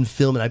developments in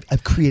film, and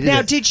I've created.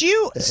 Now, did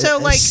you? So,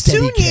 like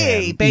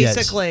Soon-Yi,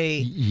 basically,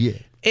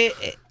 yes. Yeah.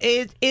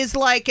 It is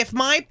like if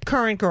my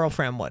current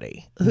girlfriend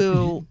Woody,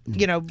 who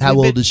how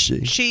old is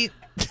she?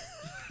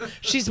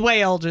 She's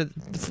way older.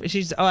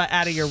 She's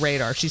out of your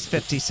radar. She's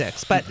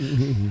 56. But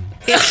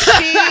if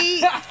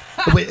she.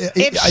 Wait,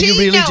 are you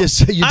really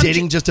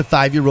dating just a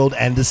 5-year-old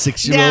and a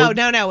 6-year-old?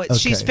 No. Okay.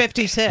 She's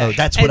 56. Oh,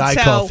 that's what I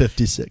call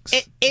 56.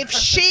 If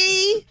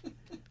she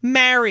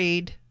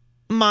married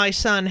my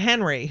son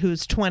Henry,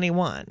 who's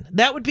 21,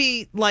 that would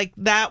be like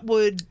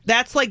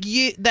that's like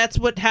you. That's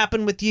what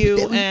happened with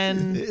you,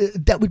 and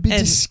that would be but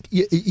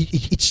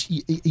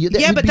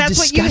that's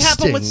what you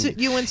happened with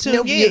you and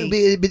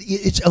Soon-Yi. But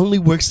it only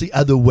works the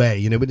other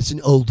way, when it's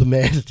an older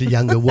man and a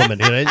younger woman.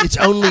 It's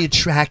only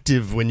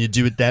attractive when you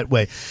do it that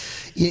way.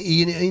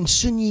 In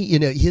Soon-Yi,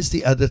 here's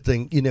the other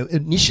thing.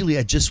 Initially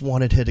I just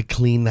wanted her to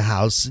clean the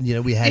house,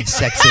 and we had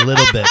sex a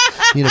little bit.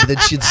 But then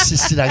she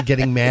insisted on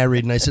getting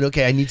married, and I said,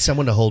 okay, I need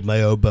someone to hold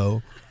my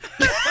oboe.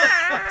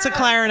 It's a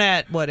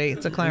clarinet, Woody.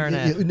 It's a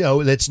clarinet.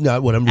 No, that's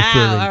not what I'm referring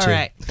to. All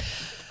right.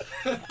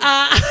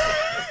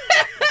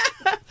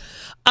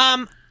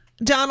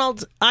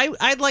 Donald, I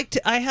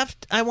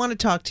want to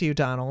talk to you,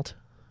 Donald.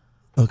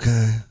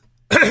 Okay.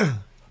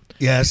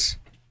 Yes.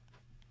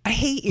 I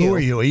hate you. Who are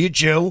you? Are you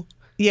Jew?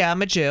 Yeah,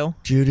 I'm a Jew.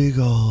 Judy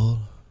Gold.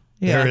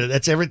 Yeah.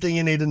 That's everything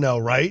you need to know,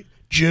 right?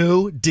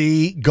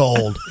 Judy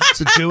Gold.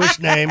 It's a Jewish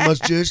name,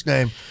 most Jewish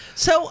name.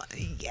 So,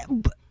 you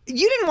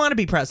didn't want to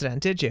be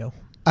president, did you?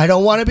 I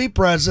don't want to be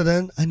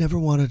president. I never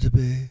wanted to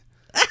be.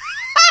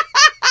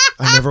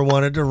 I never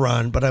wanted to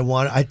run, but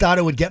I thought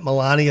it would get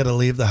Melania to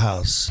leave the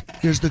house.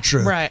 Here's the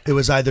truth. Right. It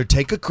was either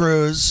take a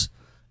cruise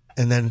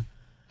and then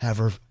have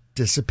her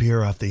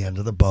disappear off the end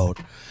of the boat.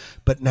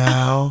 But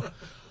now,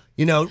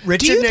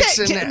 Richard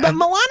Nixon. But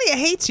Melania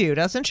hates you,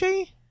 doesn't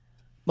she?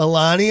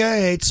 Melania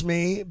hates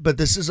me, but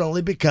this is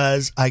only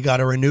because I got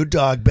her a new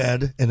dog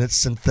bed and it's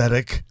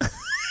synthetic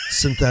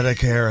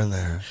hair in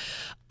there.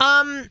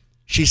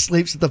 She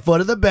sleeps at the foot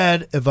of the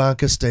bed.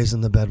 Ivanka stays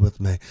in the bed with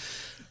me.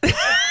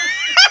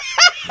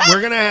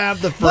 We're going to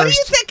have the first... What do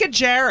you think of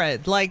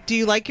Jared? Like, do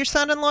you like your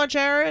son-in-law,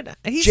 Jared?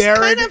 He's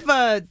kind of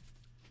a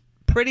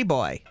pretty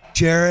boy.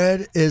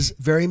 Jared is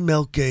very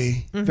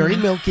milky, very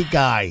milky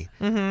guy.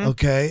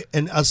 Okay?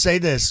 And I'll say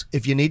this.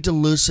 If you need to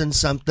loosen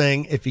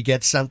something, if you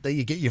get something,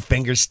 you get your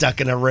finger stuck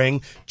in a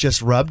ring,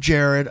 just rub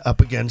Jared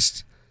up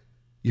against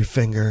your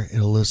finger.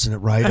 It'll loosen it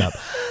right up.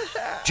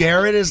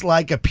 Jared is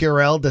like a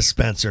Purell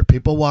dispenser.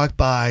 People walk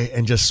by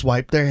and just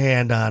swipe their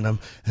hand on him,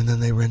 and then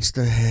they rinse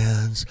their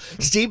hands.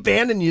 Steve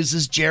Bannon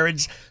uses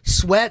Jared's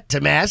sweat to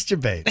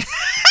masturbate.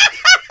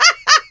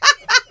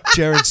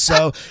 Jared's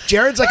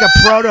like a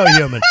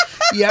proto-human.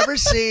 You ever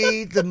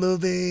see the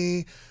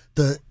movie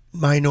The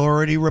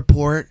Minority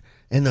Report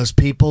and those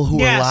people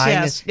who are lying?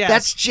 Yes.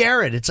 That's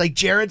Jared. It's like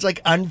Jared's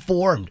like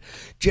unformed.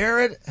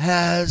 Jared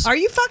has... Are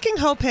you fucking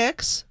Hope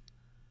Hicks?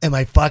 Am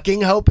I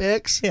fucking Hope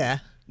Hicks? Yeah.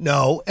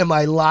 No. Am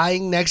I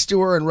lying next to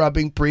her and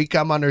rubbing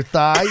pre-cum on her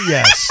thigh?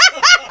 Yes.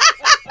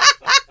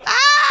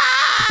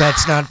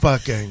 That's not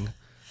fucking.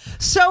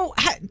 So,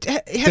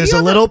 There's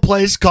a little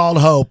place called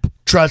Hope.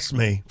 Trust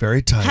me.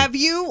 Very tight. Have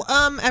you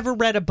ever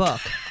read a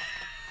book?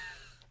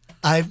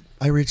 I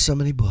read so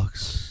many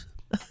books.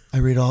 I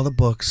read all the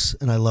books,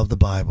 and I love the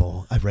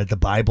Bible. I've read the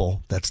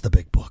Bible. That's the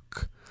big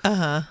book.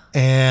 Uh-huh.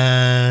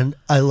 And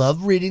I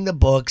love reading the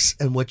books,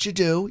 and what you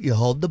do, you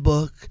hold the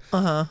book.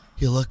 Uh-huh.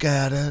 You look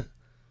at it.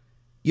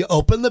 You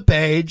open the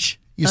page,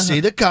 you see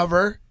the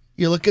cover,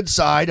 you look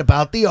inside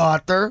about the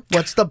author,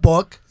 what's the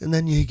book, and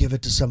then you give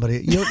it to somebody.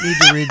 You don't need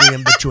to read the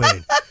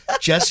in-between.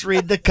 Just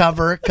read the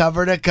cover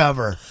to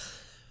cover.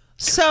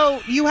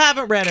 So you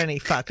haven't read any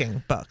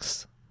fucking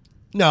books?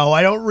 No,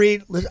 I don't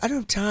read. I don't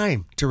have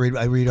time to read.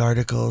 I read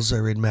articles, I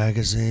read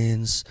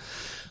magazines.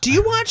 Do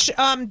you watch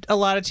a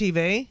lot of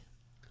TV?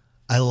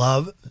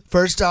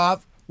 First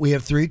off, we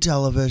have 3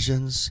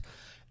 televisions,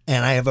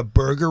 and I have a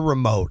burger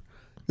remote.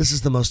 This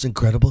is the most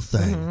incredible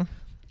thing.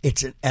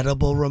 It's an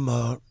edible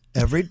remote.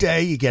 Every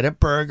day you get a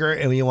burger,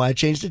 and when you want to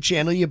change the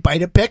channel, you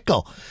bite a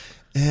pickle.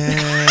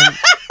 And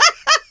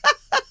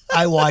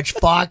I watch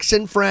Fox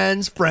and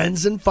Friends,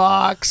 Friends and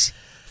Fox,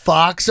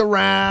 Fox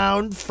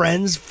Around,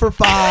 Friends for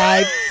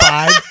 5,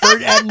 5 for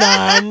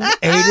none,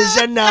 8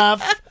 is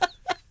enough.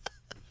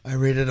 I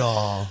read it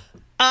all.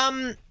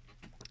 I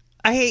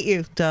hate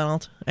you,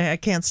 Donald. I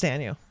can't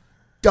stand you.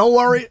 Don't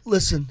worry.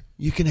 Listen,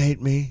 you can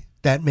hate me.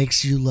 That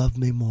makes you love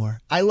me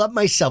more. I love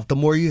myself the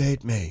more you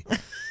hate me.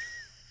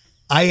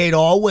 I hate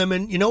all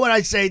women. You know what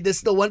I say? This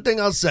is the one thing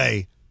I'll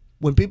say.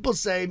 When people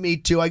say me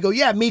too, I go,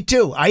 yeah, me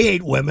too. I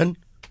hate women.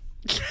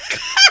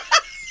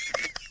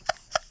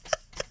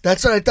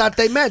 That's what I thought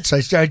they meant. So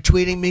I started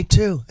tweeting me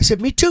too. I said,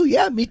 me too.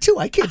 Yeah, me too.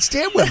 I can't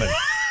stand women.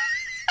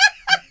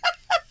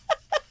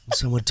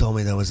 Someone told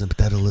me that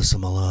Alyssa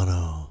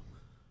Milano.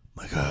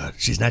 My God,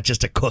 she's not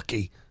just a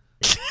cookie.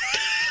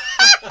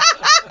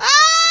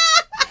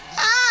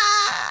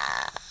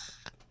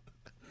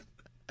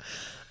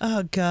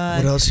 Oh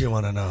God. What else do you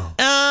want to know?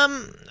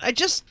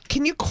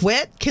 Can you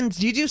quit? Can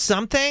you do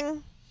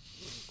something?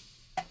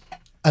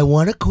 I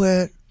want to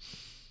quit.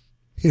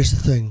 Here's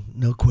the thing.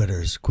 No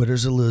quitters.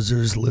 Quitters are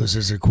losers.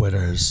 Losers are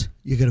quitters.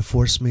 You're going to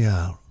force me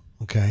out.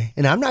 Okay?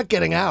 And I'm not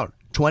getting out.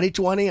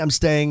 2020, I'm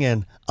staying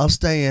in. I'll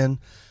stay in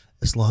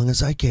as long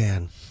as I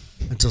can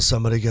until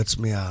somebody gets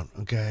me out.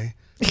 Okay?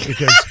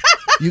 Because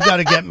you got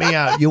to get me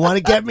out. You want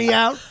to get me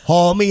out?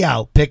 Haul me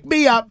out. Pick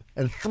me up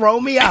and throw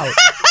me out.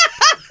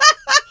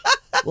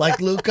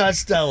 Like Lou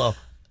Costello.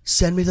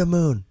 Send me the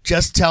moon.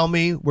 Just tell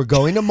me we're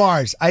going to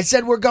Mars. I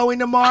said we're going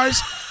to Mars.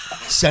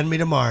 Send me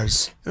to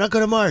Mars. And I'll go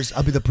to Mars.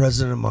 I'll be the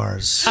president of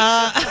Mars. The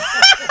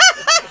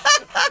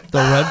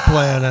red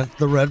planet.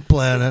 The red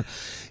planet.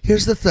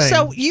 Here's the thing.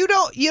 So you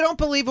don't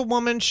believe a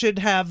woman should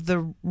have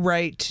the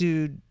right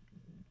to,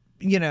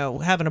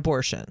 have an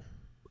abortion?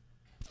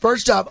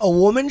 First off, a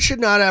woman should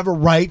not have a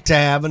right to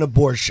have an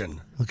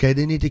abortion. Okay?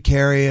 They need to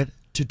carry it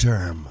to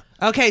term.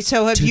 Okay,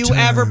 so have you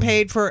ever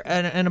paid for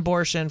an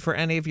abortion for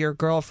any of your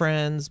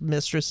girlfriends,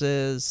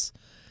 mistresses?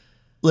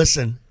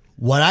 Listen,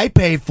 what I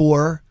pay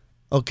for,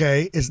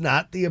 okay, is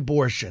not the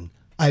abortion.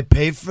 I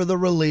pay for the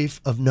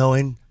relief of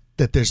knowing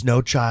that there's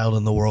no child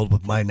in the world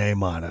with my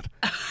name on it.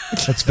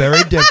 That's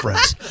very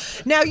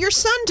different. Now, your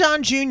son,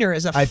 Don Jr.,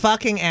 is a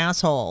fucking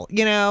asshole.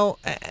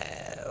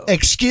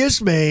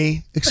 Excuse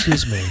me.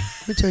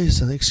 Let me tell you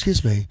something.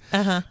 Excuse me.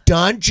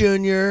 Don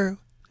Jr.,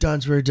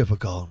 Don's very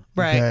difficult.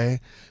 Right. Okay?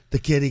 The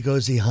kid, he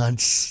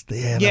hunts the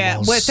animals. Yeah,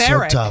 with so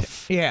Eric.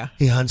 Tough. Yeah.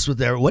 He hunts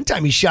with Eric. One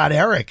time he shot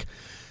Eric.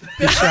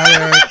 He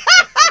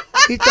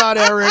thought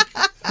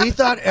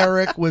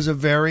Eric was a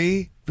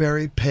very,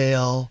 very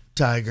pale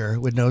tiger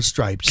with no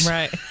stripes.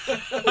 Right.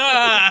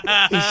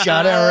 He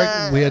shot Eric.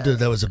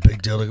 That was a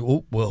big deal.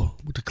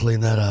 To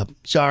clean that up.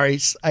 Sorry,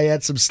 I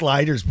had some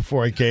sliders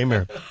before I came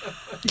here.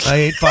 I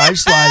ate 5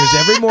 sliders.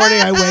 Every morning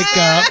I wake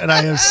up and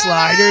I have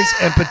sliders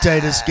and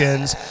potato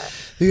skins.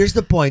 Here's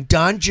the point.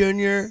 Don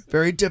Jr.,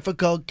 very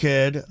difficult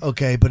kid.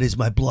 Okay, but he's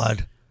my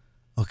blood.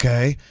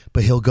 Okay,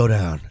 but he'll go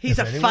down. He's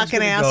a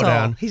fucking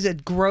asshole. He's a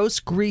gross,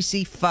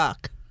 greasy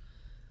fuck.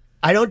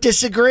 I don't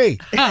disagree.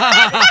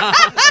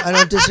 I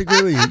don't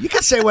disagree with you. You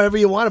can say whatever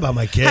you want about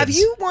my kids. Have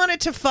you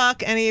wanted to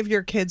fuck any of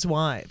your kids'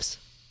 wives?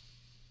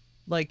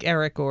 Like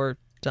Eric or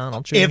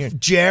Donald Jr.? If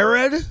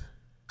Jared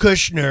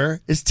Kushner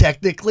is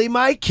technically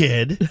my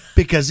kid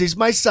because he's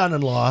my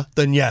son-in-law,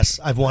 then yes,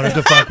 I've wanted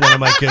to fuck one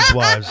of my kids'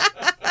 wives.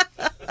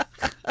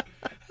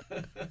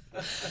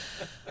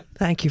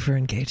 Thank you for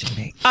engaging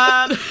me.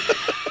 I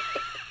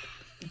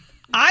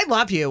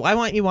love you. I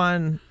want you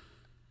on.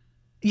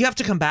 You have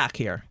to come back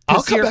here.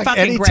 I'll come back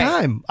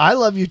anytime. Great. I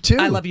love you too.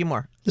 I love you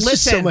more. This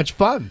is so much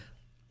fun.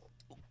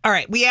 All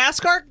right. We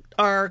ask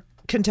our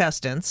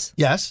contestants.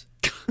 Yes.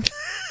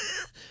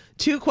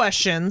 2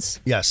 questions.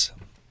 Yes.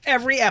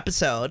 Every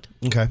episode.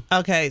 Okay.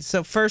 Okay.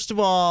 So first of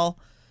all,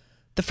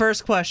 the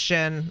first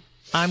question,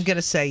 I'm going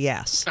to say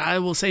yes. I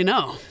will say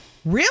no.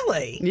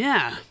 Really?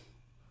 Yeah.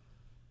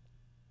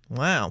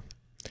 Wow.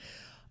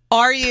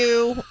 Are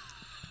you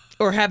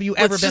or have you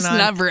ever been on...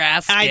 never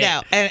ask I it.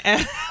 know.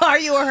 And are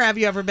you or have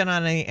you ever been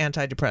on any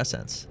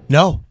antidepressants?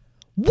 No.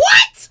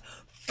 What?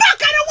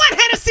 Fuck, I don't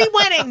want Hennessy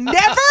winning.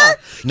 Never?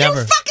 Never.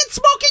 You're fucking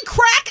smoking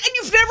crack and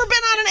you've never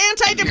been on an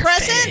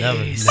antidepressant?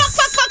 Never.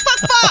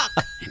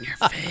 Fuck. In your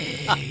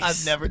face.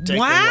 I've never taken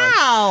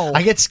Wow. one.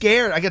 I get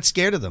scared. I get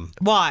scared of them.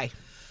 Why?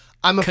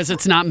 Because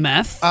it's not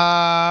meth?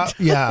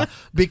 Yeah.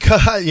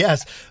 Because,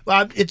 yes.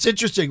 It's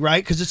interesting,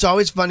 right? Because it's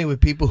always funny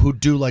with people who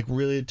do like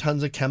really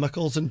tons of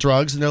chemicals and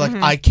drugs, and they're like,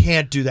 I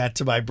can't do that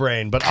to my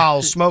brain, but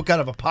I'll smoke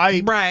out of a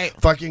pipe. Right.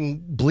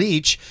 Fucking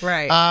bleach.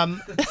 Right.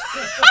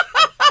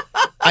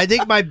 I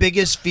think my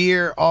biggest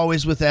fear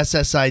always with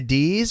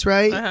SSIDs,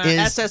 right? Is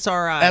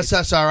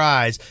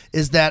SSRIs,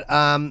 is that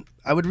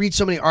I would read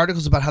so many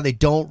articles about how they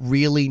don't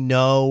really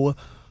know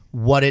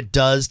what it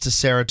does to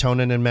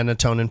serotonin and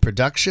melatonin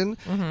production,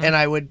 and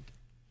I would,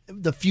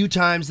 the few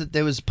times that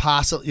there was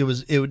possible, it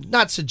was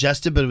not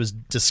suggested, but it was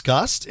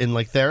discussed in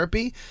like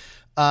therapy.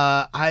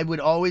 I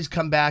would always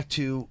come back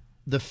to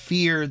the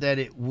fear that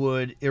it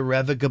would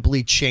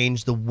irrevocably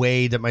change the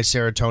way that my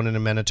serotonin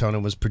and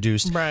melatonin was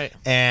produced, right?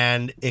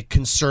 And it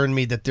concerned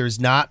me that there's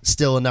not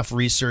still enough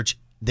research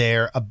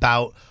there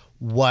about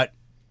what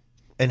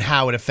and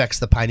how it affects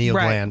the pineal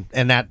gland,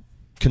 and that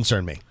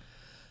concerned me.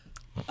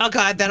 Oh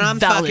God, then I'm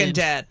Valid. fucking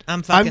dead.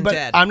 I'm fucking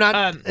dead. I'm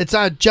not. It's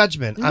not a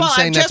judgment. I'm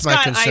saying that's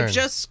my concern.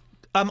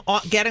 I'm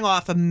getting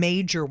off a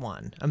major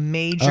one. A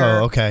major.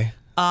 Oh, okay.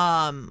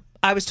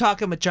 I was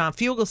talking with John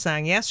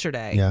Fugelsang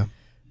yesterday. Yeah.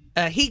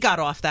 He got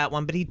off that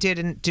one, but he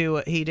didn't do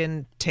it. He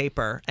didn't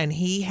taper, and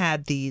he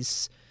had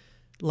these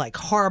like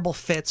horrible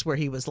fits where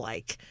he was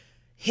like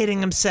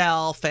hitting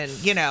himself, and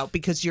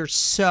because you're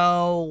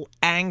so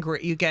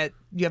angry, you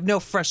have no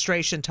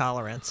frustration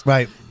tolerance,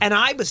 right? And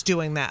I was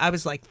doing that. I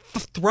was like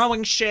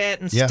throwing shit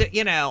and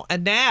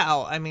and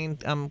now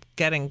I'm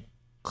getting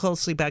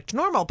closely back to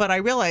normal, but I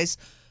realize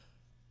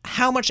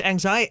how much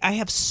anxiety I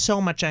have.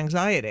 So much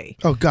anxiety.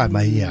 Oh God,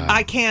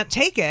 I can't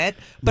take it,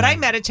 but I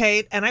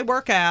meditate and I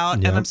work out,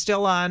 and I'm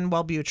still on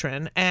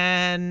Wellbutrin.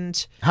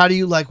 And how do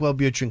you like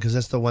Wellbutrin? Because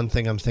that's the one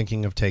thing I'm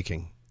thinking of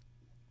taking.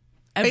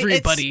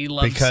 Everybody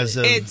loves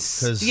it.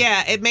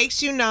 It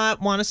makes you not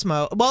want to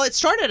smoke. Well, it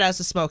started as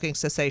a smoking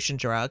cessation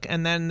drug,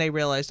 and then they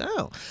realized,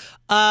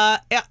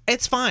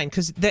 it's fine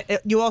because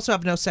you also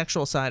have no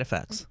sexual side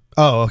effects.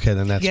 Oh, okay,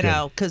 then that's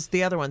good. Because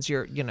the other ones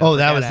Oh,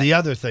 that was the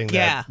other thing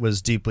that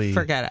was deeply.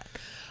 Forget it.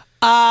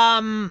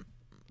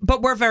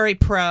 But we're very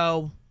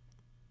pro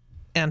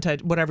anti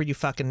whatever you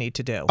fucking need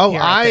to do. Oh,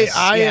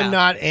 I am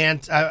not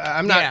anti.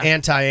 I'm not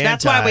anti.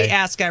 That's why we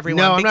ask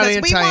everyone. No, I'm because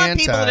not we want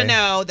people to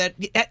know that.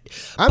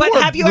 I'm but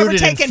more have you ever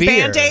rooted in taken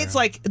fear. Band-Aids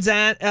like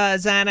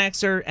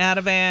Xanax or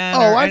Ativan?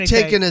 Oh, or I've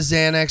anything? taken a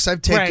Xanax.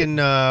 I've taken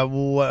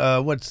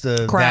what's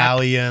the Crack.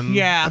 Valium?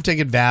 Yeah, I've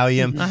taken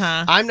Valium.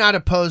 I'm not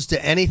opposed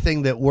to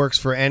anything that works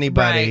for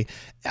anybody.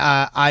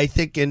 Right. I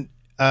think and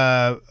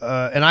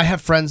I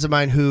have friends of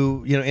mine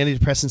who,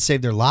 antidepressants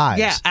save their lives.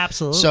 Yeah,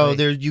 absolutely. So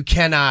you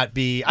cannot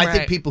be. I think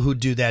Right. people who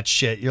do that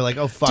shit, you're like,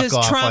 oh fuck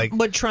off.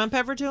 Would Trump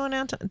ever do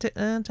an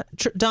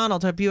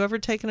Donald, have you ever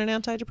taken an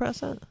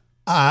antidepressant?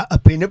 A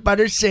peanut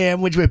butter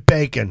sandwich with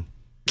bacon.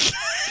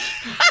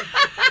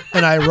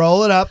 And I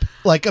roll it up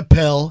like a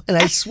pill, and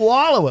I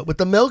swallow it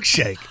with a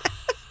milkshake,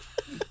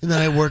 and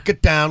then I work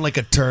it down like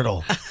a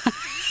turtle.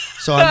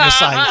 So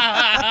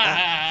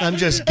I'm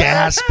just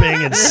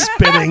gasping and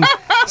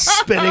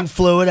spitting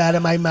fluid out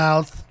of my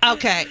mouth.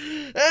 Okay.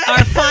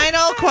 Our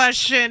final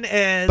question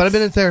is... But I've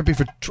been in therapy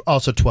for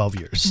also 12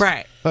 years.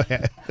 Right.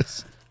 Okay.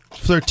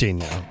 13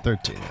 now.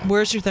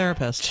 Where's your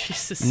therapist?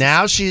 Jesus.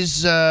 Now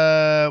she's,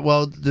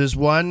 there's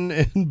one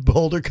in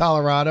Boulder,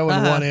 Colorado,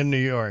 and one in New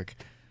York.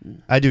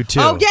 I do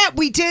too. Oh yeah,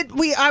 we did.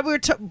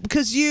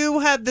 Because you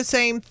had the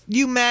same.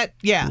 You met.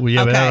 Yeah. We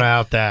have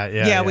about that.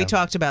 Yeah. We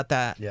talked about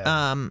that.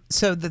 Yeah.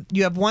 So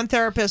you have one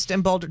therapist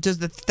in Boulder. Does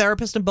the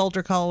therapist in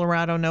Boulder,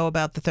 Colorado, know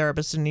about the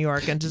therapist in New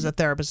York? And does the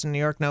therapist in New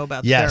York know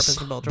about the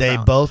therapist in Boulder? They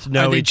both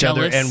know they each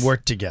other jealous? and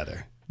work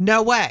together.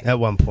 No way. At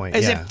one point,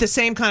 Is yeah. it the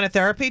same kind of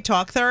therapy,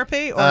 talk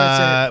therapy, or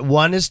is it?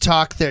 One is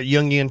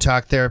Jungian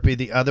talk therapy.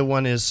 The other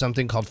one is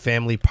something called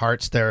family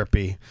parts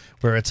therapy,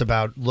 where it's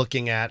about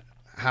looking at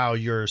how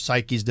your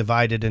psyche's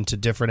divided into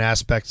different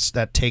aspects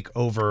that take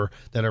over,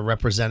 that are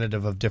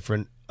representative of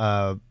different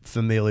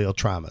familial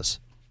traumas.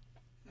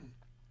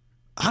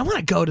 I want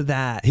to go to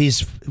that.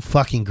 He's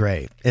fucking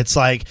great. It's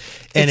like,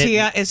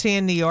 Is he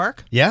in New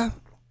York? Yeah.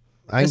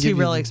 Is he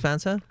really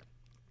expensive?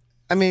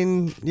 I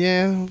mean,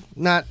 yeah,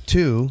 not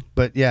too,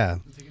 but yeah.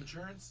 You take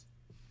insurance?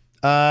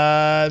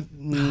 I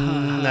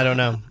don't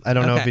know. I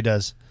don't know if he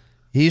does.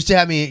 He used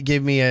to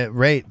give me a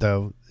rate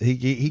though.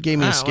 He gave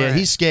me a scale. Right.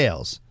 He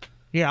scales.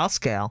 Yeah, I'll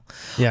scale.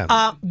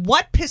 Yeah.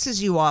 What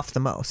pisses you off the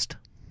most?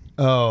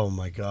 Oh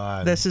my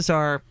God. This is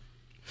our.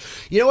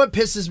 You know what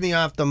pisses me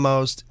off the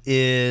most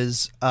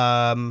is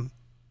when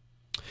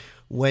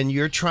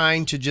you're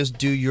trying to just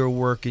do your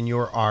work and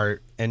your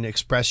art and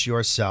express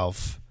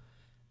yourself,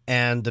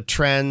 and the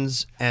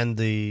trends and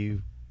the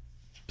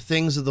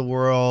things of the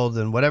world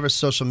and whatever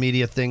social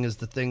media thing is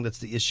the thing that's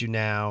the issue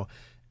now,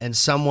 and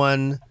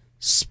someone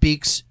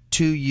speaks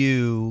to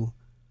you,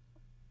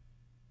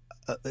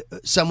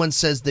 someone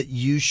says that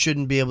you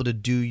shouldn't be able to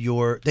do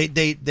your,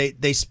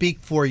 they speak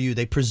for you,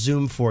 they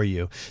presume for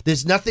you.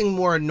 There's nothing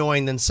more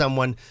annoying than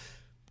someone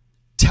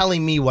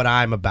telling me what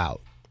I'm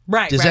about.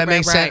 Right. Does that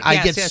make sense?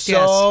 I get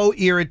so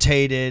yes.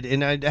 irritated.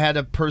 And I had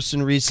a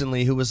person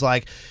recently who was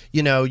like,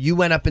 you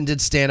went up and did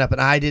stand up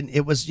and I didn't.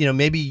 It was,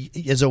 maybe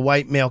as a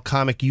white male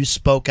comic, you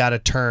spoke out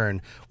of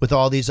turn with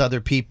all these other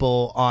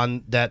people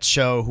on that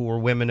show who were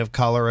women of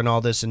color and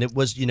all this. And it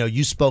was,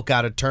 you spoke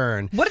out of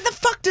turn. What the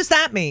fuck does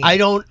that mean? I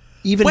don't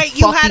even Wait,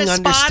 fucking you had a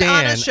understand. spot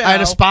on a show? I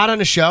had a spot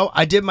on a show.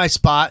 I did my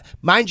spot.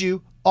 Mind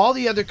you, all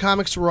the other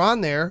comics who were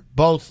on there,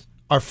 both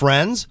are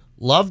friends,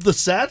 loved the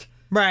set.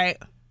 Right.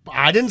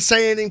 I didn't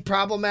say anything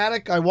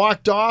problematic. I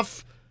walked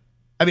off.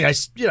 I mean, I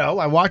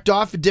walked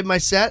off and did my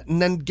set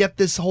and then get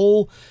this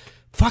whole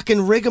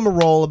fucking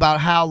rigmarole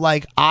about how,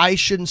 like, I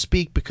shouldn't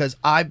speak because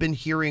I've been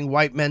hearing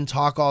white men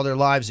talk all their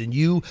lives and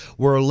you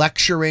were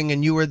lecturing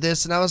and you were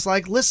this. And I was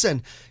like,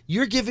 listen,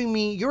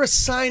 you're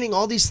assigning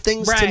all these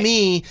things to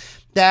me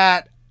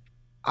that,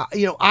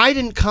 I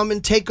didn't come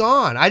and take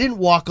on. I didn't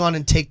walk on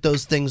and take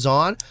those things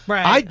on.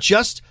 Right. I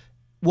just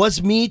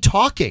was me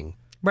talking.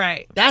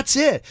 Right. That's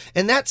it.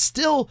 And that's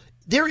still,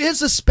 there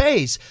is a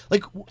space.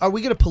 Like, are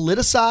we going to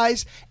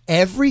politicize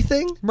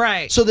everything?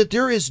 Right. So that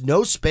there is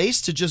no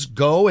space to just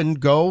go,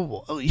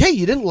 hey,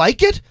 you didn't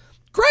like it?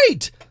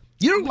 Great.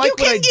 You don't like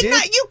what I did?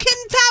 You can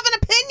have an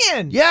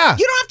opinion. Yeah.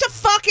 You don't have to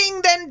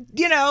fucking then,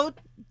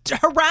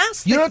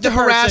 harass You don't have to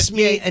harass person.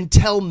 me and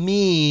tell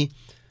me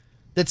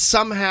that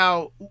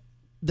somehow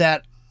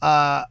that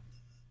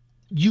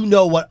you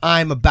know what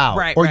I'm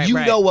about, or you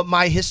know what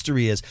my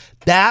history is.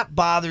 That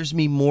bothers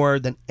me more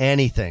than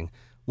anything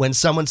when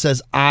someone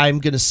says, I'm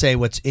going to say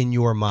what's in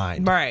your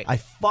mind. Right. I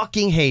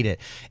fucking hate it.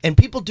 And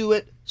people do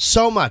it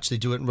so much. They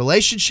do it in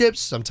relationships.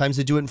 Sometimes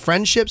they do it in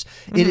friendships.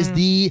 Mm-hmm. It is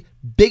the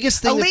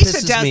biggest thing Elisa that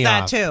pisses does me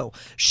that off. too.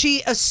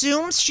 She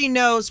assumes she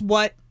knows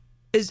what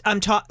is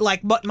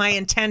what my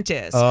intent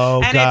is.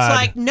 Oh, and God. it's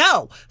like,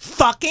 no,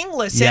 fucking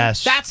listen.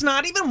 Yes. That's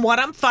not even what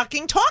I'm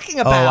fucking talking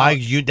about.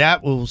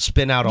 That will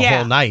spin out a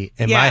whole night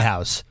in my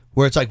house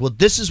where it's like, well,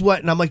 this is what,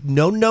 and I'm like,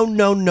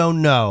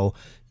 no.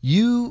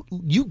 You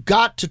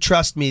got to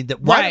trust me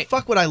that why the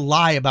fuck would I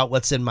lie about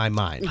what's in my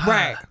mind?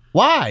 Right.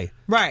 Why?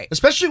 Right.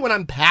 Especially when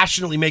I'm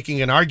passionately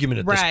making an argument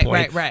at this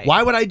point. Right.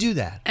 Why would I do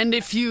that? And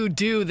if you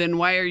do, then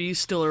why are you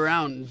still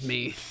around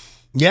me?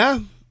 Yeah.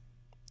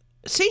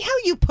 See how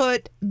you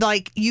put,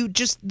 like,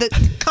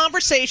 the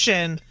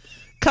conversation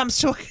comes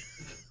to a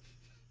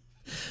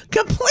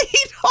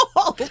complete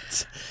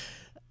halt.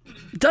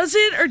 Does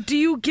it, or do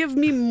you give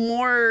me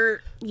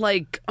more,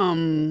 like,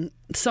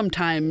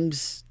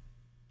 sometimes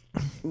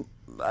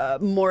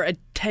more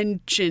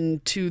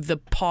attention to the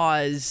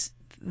pause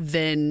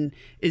than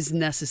is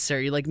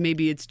necessary? Like,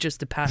 maybe it's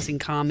just a passing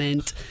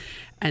comment,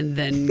 and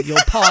then you'll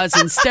pause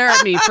and stare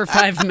at me for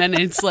 5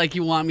 minutes like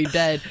you want me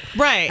dead.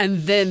 Right. And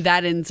then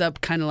that ends up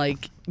kind of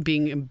like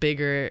being a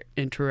bigger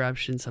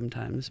interruption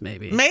sometimes,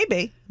 maybe.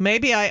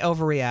 Maybe I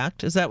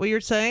overreact. Is that what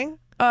you're saying?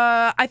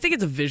 I think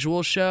it's a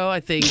visual show.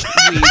 I think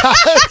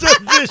It's a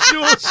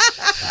visual.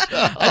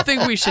 I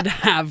think we should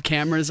have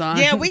cameras on.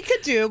 Yeah, we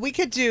could do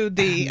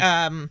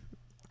the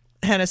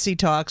Hennessy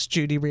Talks,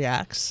 Judy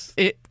Reacts.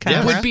 It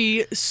camera. would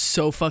be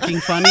so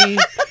fucking funny.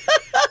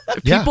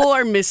 People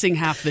are missing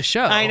half the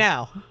show. I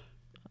know.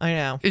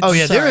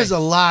 It's- There is a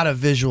lot of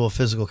visual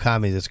physical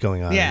comedy that's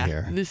going on in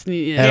here.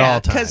 At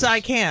all times. Because I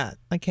can't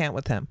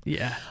with him.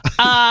 Yeah.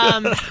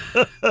 And By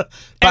the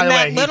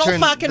that way, little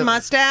fucking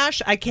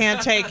mustache, I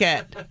can't take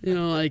it. You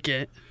don't like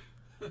it.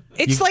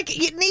 It's like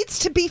it needs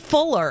to be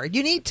fuller.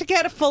 You need to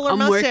get a fuller I'm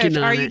mustache. working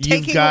on Are it. you You've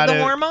taking gotta-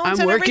 the hormones I'm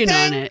and working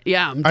everything? on it.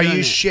 Yeah, I'm Are doing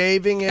you it.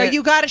 shaving it? Or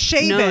you got to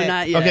shave No, it.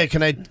 not yet. Okay,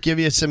 can I give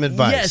you some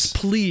advice? Yes,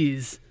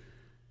 please.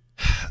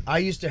 I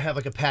used to have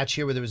like a patch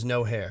here where there was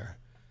no hair.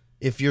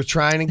 If you're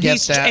trying to get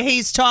that,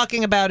 He's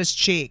talking about his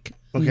cheek.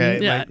 Okay,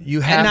 Yeah. like, you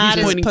And have not to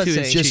his pointing to pussy.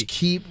 his just cheek.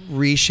 keep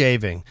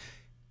reshaving.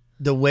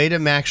 The way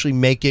to actually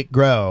make it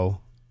grow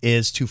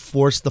is to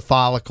force the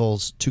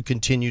follicles to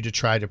continue to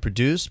try to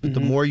produce. But the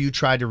more you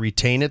try to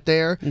retain it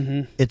there,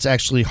 it's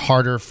actually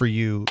harder for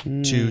you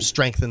to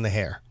strengthen the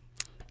hair.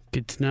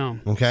 Good to know.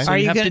 Okay. So Are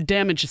you you have to gonna-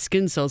 damage the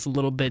skin cells a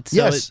little bit. So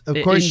Yes, it,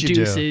 of course it you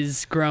do.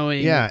 induces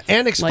growing. Yeah,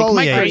 and like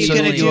exfoliate Are you so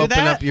gonna that you do open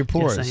that? up your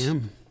pores. Yes, I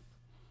am.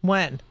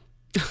 When?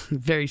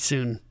 Very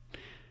soon.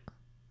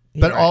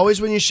 But Yeah, right. always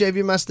when you shave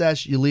your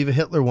mustache, you leave a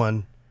Hitler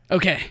one.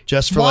 Okay.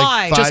 Just for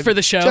Why? like Just for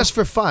the show? Just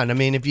for fun. I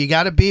mean, if you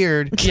got a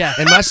beard Yeah.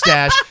 and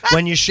mustache,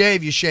 when you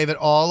shave it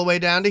all the way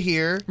down to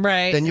here.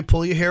 Right. Then you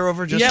pull your hair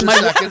over just Yeah, for a my-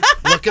 second,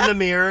 look in the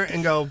mirror,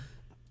 and go,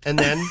 and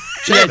then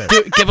shave Yeah,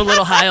 it. give a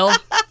little heil.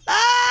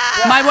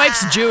 My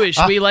wife's Jewish.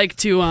 We like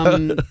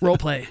to role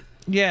play.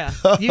 Yeah.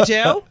 You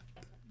do?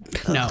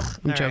 No,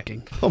 I'm right.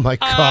 joking. Oh my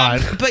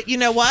God. But you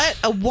know what?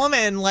 A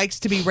woman likes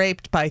to be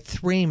raped by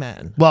 3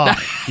 men. Well,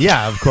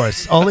 yeah, of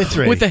course. Only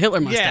 3. With the Hitler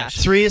Yeah. mustache.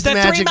 3 is the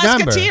magic Three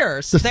number.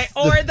 Musketeers.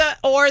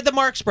 Or the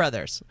Marx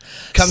Brothers.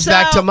 Comes So-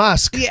 back to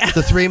Musk. Yeah.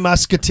 The 3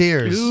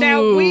 Musketeers. Ooh.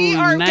 Now we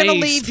are going to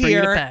nice. leave Bring it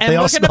here, back. and They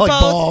all we're going to smell like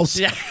both. balls.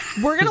 Yeah.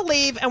 We're going to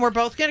leave, and we're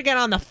both going to get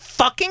on the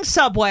fucking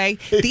subway.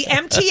 The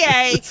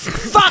MTA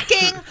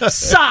fucking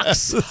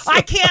sucks.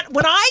 I can't.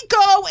 When I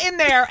go in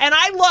there and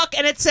I look,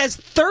 and it says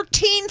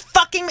 13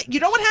 fucking. You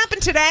know what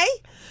happened today?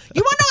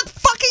 You want to know what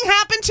fucking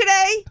happened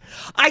today?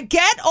 I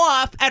get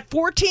off at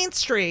 14th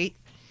Street.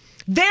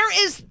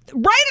 There is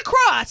right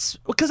across,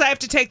 because I have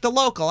to take the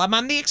local. I'm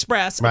on the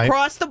express. Right.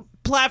 Across the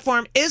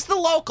platform is the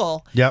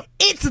local. Yep.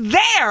 It's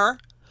there.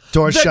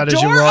 Door The shut as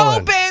door you're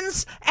rolling.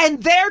 opens,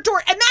 and their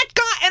door, and that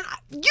guy, and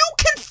you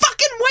can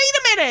fucking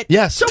wait a minute.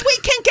 Yes. So we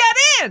can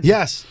get in.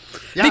 Yes.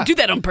 Yeah. They do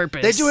that on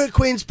purpose. They do it at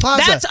Queens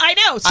Plaza. That's I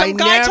know. Some I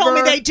guy told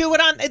me never they do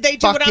it on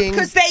fucking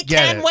because they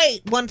get can it.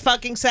 wait 1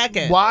 fucking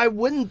second. Why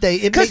wouldn't they?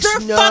 It Because makes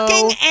they're no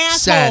fucking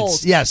assholes.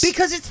 sense. Yes.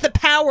 Because it's the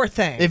power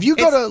thing. If you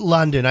go to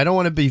London, I don't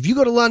want to be. If you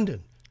go to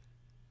London,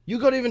 you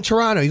go to even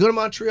Toronto, you go to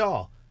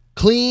Montreal,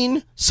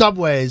 clean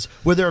subways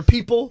where there are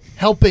people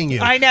helping you.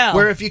 I know.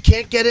 Where if you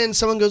can't get in,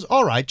 someone goes,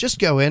 "All right, just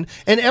go in,"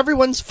 and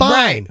everyone's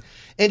fine. Right.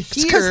 And it's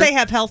here, because they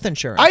have health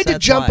insurance. I had to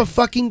That's jump why. a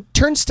fucking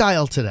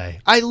turnstile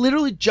today. I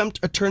literally jumped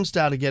a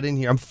turnstile to get in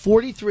here. I'm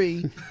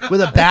 43 with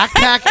a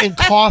backpack and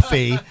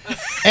coffee,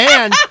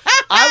 and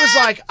I was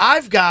like,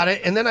 I've got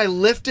it. And then I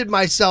lifted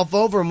myself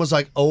over and was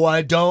like, oh,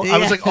 I don't. I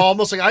was like,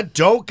 almost like, I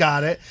don't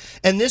got it.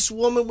 And this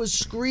woman was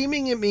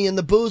screaming at me in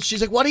the booth. She's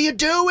like, what are you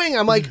doing?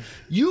 I'm like,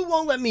 you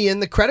won't let me in.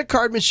 The credit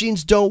card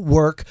machines don't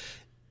work.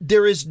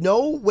 There is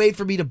no way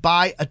for me to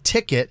buy a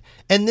ticket,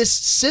 and this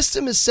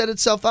system has set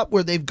itself up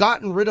where they've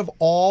gotten rid of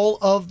all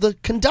of the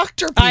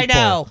conductor people. I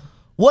know.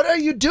 What are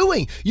you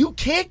doing? You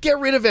can't get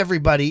rid of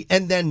everybody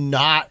and then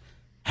not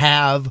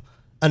have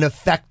an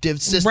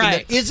effective system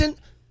Right. that isn't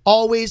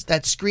always,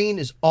 that screen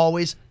is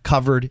always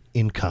covered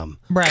in cum.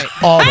 Right.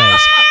 Always.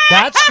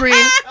 That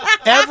screen,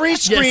 every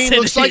screen Yes, it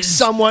looks like is.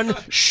 someone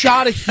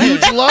shot a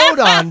huge load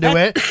onto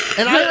it.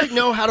 And I like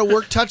know how to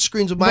work touch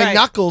screens with my Right.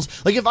 knuckles.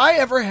 Like if I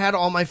ever had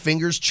all my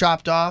fingers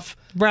chopped off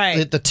Right.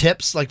 at the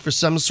tips, like for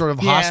some sort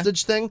of Yeah.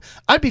 hostage thing,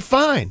 I'd be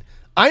fine.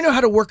 I know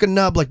how to work a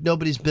nub like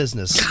nobody's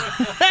business.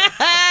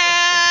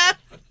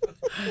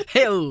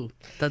 Hell,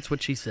 that's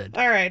what she said.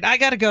 All right, I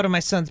got to go to my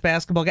son's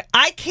basketball game.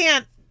 I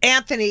can't.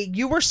 Anthony,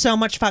 you were so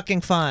much fucking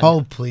fun.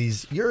 Oh,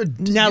 please. You're a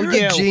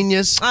you.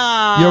 genius.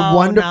 Oh, You're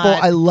wonderful.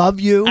 not. I love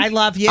you. I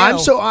love you. I'm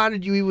so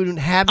honored you even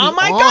had me Oh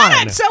my on. God,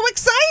 I'm so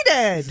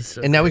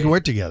excited. And now we can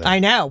work together. I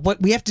know. What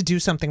we have to do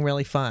something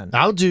really fun.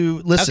 I'll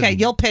do, listen. Okay,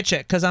 you'll pitch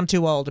it because I'm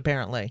too old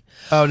apparently.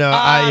 Oh, no.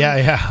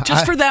 Yeah.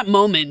 Just for that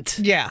moment.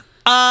 Yeah.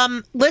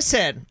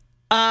 Listen.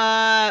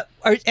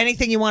 Or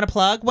anything you want to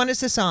plug? When is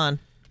this on?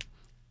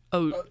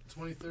 Oh,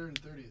 23rd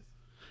and 30th.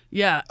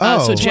 yeah.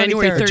 Oh. So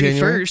January 23rd.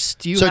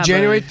 31st. You So have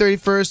January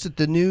 31st at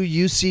the new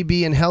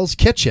UCB in Hell's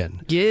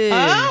Kitchen.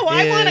 Yeah. Oh,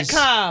 I want to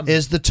come.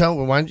 Is the Tony?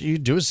 Well, why don't you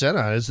do a set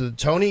on it? Is the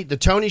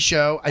Tony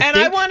show? And think,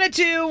 I want to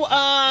do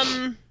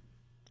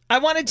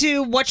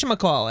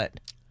whatchamacallit.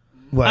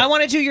 what? I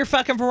want to do your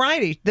fucking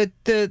variety.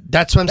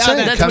 That's what I'm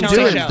saying. that's Come the do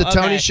Tony it. show. It's the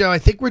Tony Okay. show. I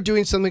think we're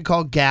doing something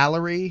called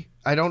Gallery.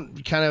 I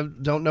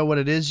don't know what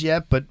it is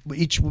yet, but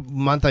each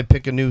month I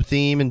pick a new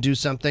theme and do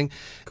something.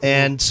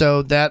 And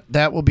so that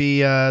will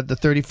be the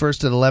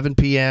 31st at 11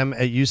 p.m.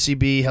 at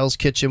UCB Hell's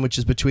Kitchen, which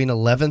is between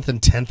 11th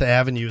and 10th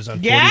Avenues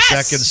on Yes!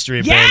 42nd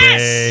Street,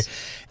 Yes! baby.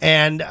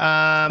 And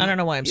I don't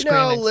know why I'm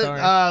screaming,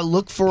 sorry.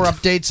 look for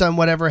updates on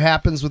whatever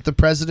happens with the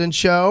President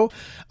show.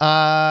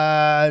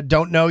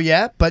 Don't know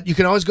yet, but you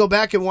can always go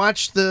back and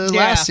watch the Yeah,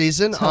 last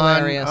season it's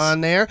hilarious.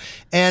 on there.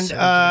 And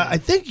I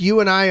think you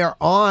and I are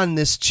on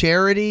this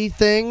charity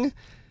thing.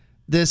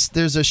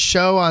 There's a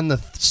show on the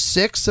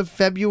 6th of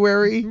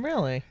February.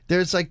 Really?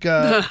 There's like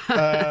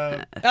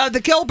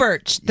The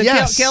Gilbert.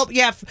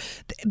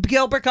 Yes.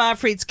 Gilbert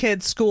Gottfried's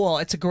kids' school.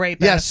 It's a great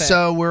benefit. yes.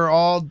 So we're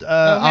all.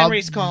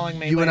 Henry's calling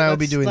me. You Wait, and I will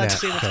be let's- doing let's that.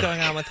 see what's Okay.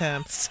 going on with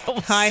him. So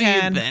we'll Hi, see you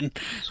Hen. then.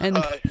 And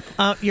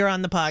You're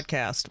on the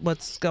podcast.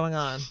 What's going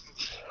on?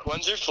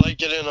 When's your flight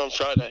get in on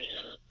Friday?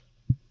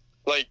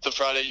 Like the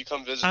Friday you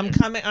come visit?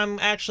 I'm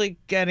actually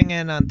getting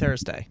in on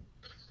Thursday.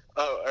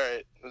 Oh, all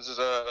right. This is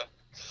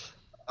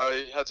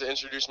I had to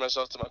introduce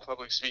myself to my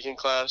public speaking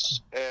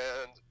class,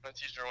 and my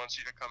teacher wants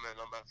you to come in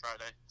on that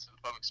Friday to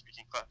the public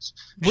speaking class.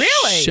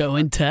 Really? Show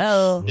and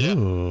tell. Yeah.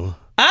 Ooh.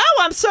 Oh,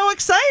 I'm so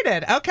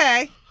excited.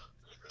 Okay.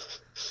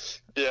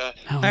 Yeah.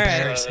 How right.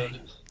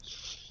 embarrassing.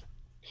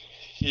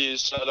 He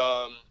asked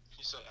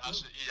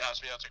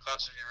me after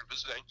class if you were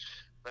visiting.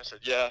 And I said,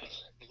 yeah.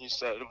 And he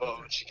said, well,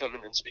 would you come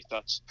in and speak to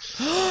us?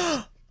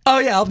 Oh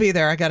yeah, I'll be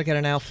there. I got to get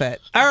an outfit.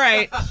 All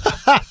right.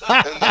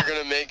 And they're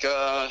gonna make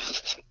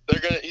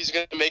he's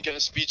gonna make a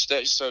speech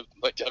day, so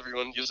like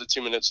everyone gives a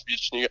 2-minute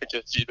speech and you gotta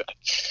get feedback.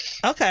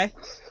 Okay.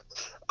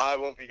 I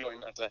won't be going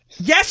that day.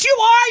 Yes, you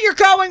are. You're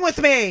going with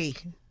me.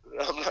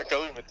 I'm not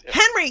going with you.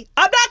 Henry,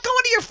 I'm not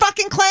going to your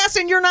fucking class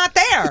and you're not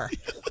there.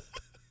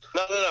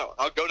 No.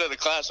 I'll go to the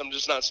class. I'm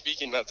just not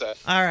speaking that day.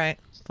 All right.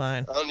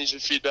 Fine. I don't need your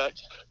feedback.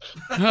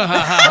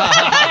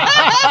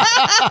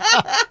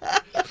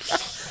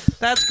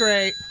 That's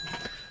great.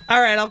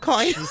 All right, I'll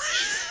call you.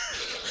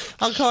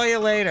 I'll call you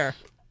later.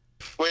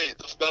 Wait,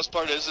 the best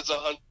part is it's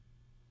 100.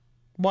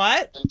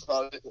 What?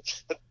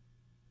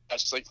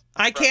 That's like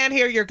I can't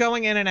hear. You're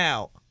going in and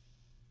out.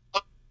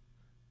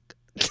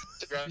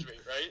 to graduate,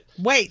 right?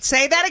 Wait,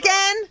 say that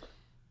again?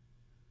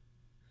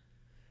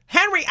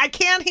 Henry, I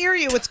can't hear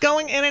you. It's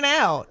going in and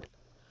out.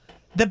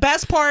 The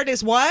best part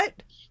is what?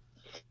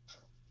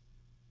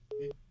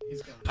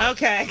 He's gone.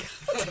 Okay.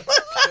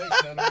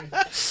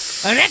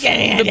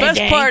 The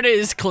best part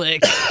is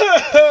click.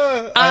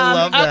 I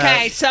love that.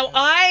 Okay, so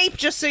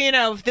just so you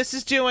know, this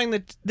is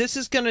going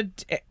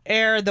to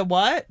air the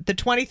what? The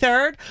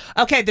 23rd?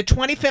 Okay, the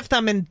 25th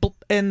I'm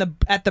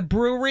at the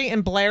brewery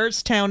in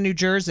Blairstown, New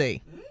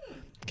Jersey.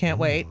 Can't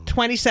wait.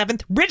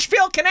 27th,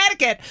 Richfield,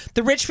 Connecticut.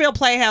 The Richfield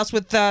Playhouse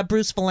with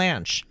Bruce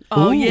Valanche.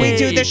 Oh, yeah. We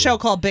do this show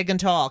called Big and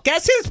Tall.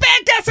 Guess who's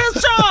big? Guess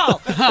who's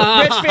tall?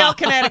 Richfield,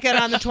 Connecticut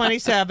on the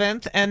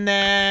 27th. And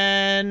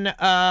then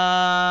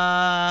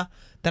I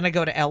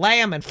go to LA.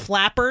 I'm in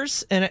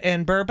Flappers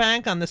in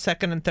Burbank on the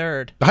 2nd and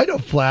 3rd. I know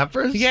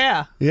Flappers.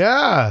 Yeah.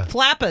 Yeah.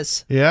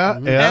 Flappers. Yeah.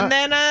 Yeah. And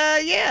then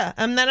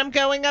and then I'm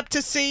going up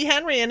to see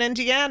Henry in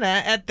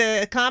Indiana at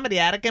the Comedy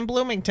Attic in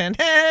Bloomington.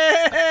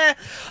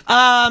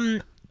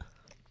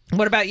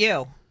 What about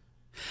you?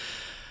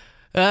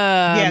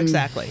 Yeah,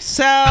 exactly.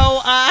 So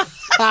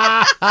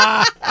that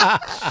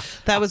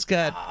was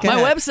good. Go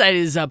My ahead. website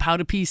is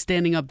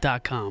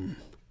howtopeastandingup.com.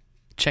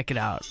 Check it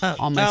out.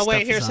 All my stuff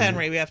wait, is here's on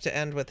Henry. there. We have to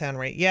end with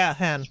Henry.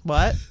 Yeah,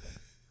 What?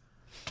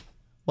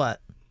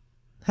 What?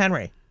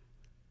 Henry.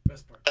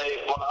 Best part. A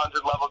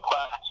 100 level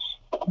class.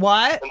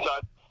 What? And so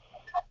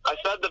I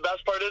said the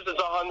best part is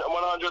it's a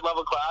 100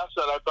 level class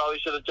that I probably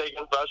should have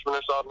taken freshman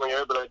or sophomore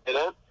year, but I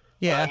didn't.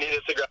 Yeah. I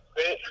needed to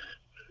graduate.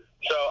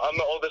 So I'm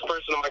the oldest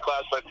person in my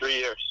class by 3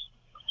 years.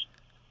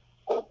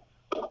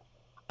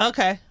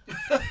 Okay.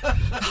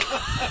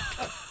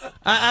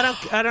 I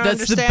don't That's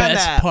the understand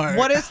best that. part.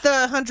 What does the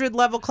 100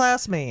 level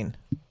class mean?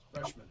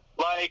 Freshman.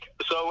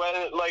 So when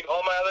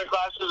all my other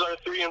classes are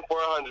 300 and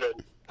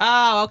 400.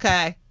 Oh,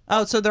 okay.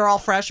 Oh, so they're all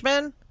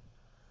freshmen?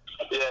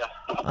 Yeah.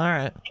 All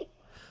right.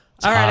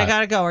 All right, I hot.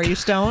 gotta go. Are you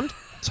stoned?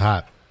 It's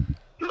hot.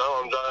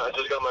 No, I'm done. I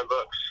just got my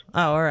books.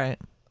 Oh, all right.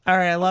 All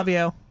right, I love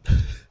you.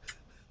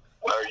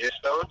 Are you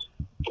stoned?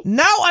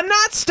 No, I'm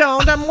not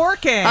stoned. I'm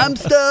working. I'm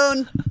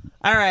stoned.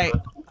 All right.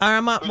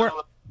 I'm Who's we're,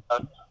 on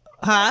the,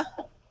 huh?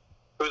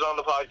 who's on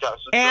the podcast?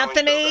 It's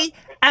Anthony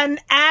and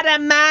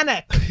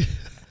Atamanuik.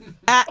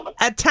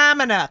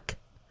 Atamanuik.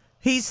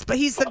 He's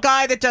the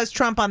guy that does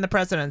Trump on the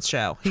President's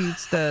Show.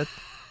 He's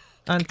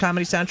on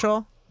Comedy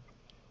Central.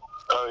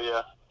 Oh,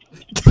 yeah.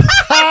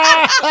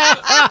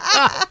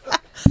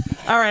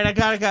 All right, I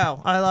gotta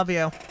go. I love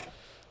you.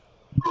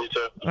 Me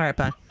too. All right,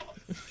 bye.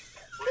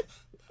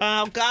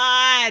 Oh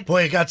God.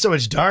 Boy, it got so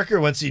much darker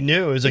once he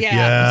knew. It was like, It's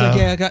yeah.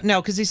 like, yeah, no,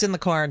 because he's in the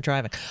car and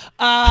driving.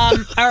 All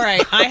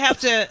right, I have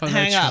to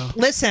hang up.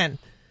 Listen,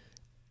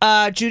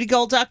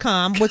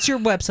 JudyGold.com. What's your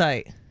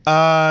website?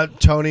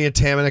 Tony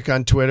Atamanuik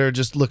on Twitter.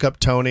 Just look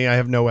up Tony. I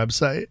have no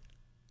website.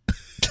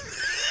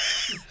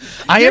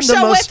 You're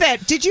so with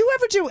it. Did you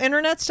ever do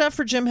internet stuff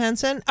for Jim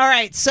Henson? All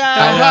right, so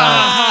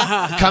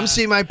Come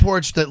see my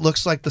porch that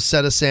looks like the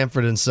set of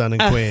Sanford and Son in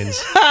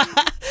Queens.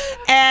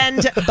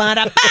 and Have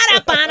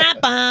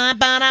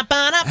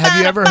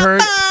you ever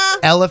heard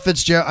Ella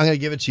Fitzgerald? I'm going to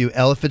give it to you.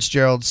 Ella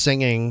Fitzgerald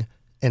singing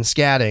and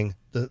scatting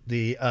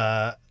the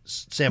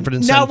Sanford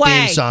and Son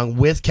theme song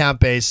with Count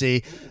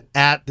Basie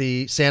at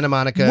the Santa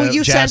Monica Will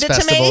you Jazz send it to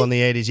Festival me? in the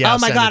 80s. Yeah, oh I'll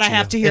my send God, it I to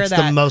have you. to hear it's that.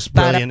 It's the most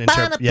brilliant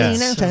interpretation.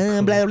 Yes.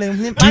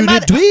 My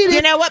mother,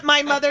 you know what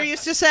my mother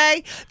used to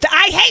say?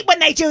 I hate when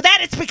they do that.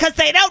 It's because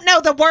they don't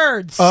know the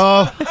words.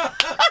 Oh.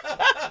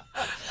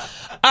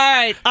 All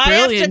right, I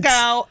have to Brilliant.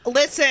 go.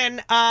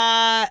 Listen,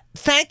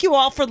 thank you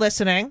all for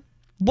listening.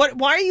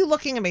 Why are you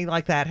looking at me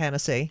like that,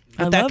 Hennessy?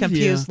 With I that love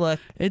confused you.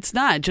 look. It's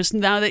not. Just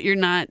now that you're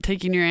not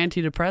taking your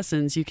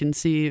antidepressants, you can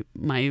see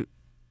my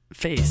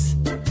face.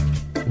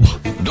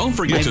 Don't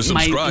forget to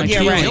subscribe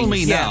to right. Kill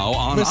Me Yeah. Now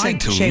on Listen,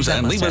 iTunes Shape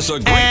and leave us a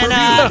great And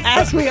review.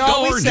 as we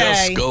always or say,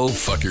 just go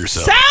fuck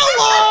yourself. so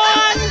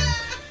long!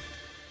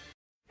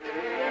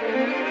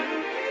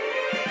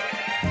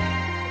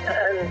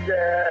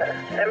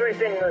 And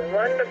everything was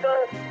wonderful.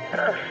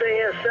 I'll see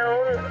you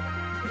soon.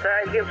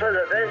 Thank you for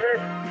the visit.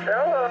 So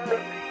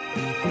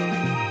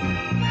long.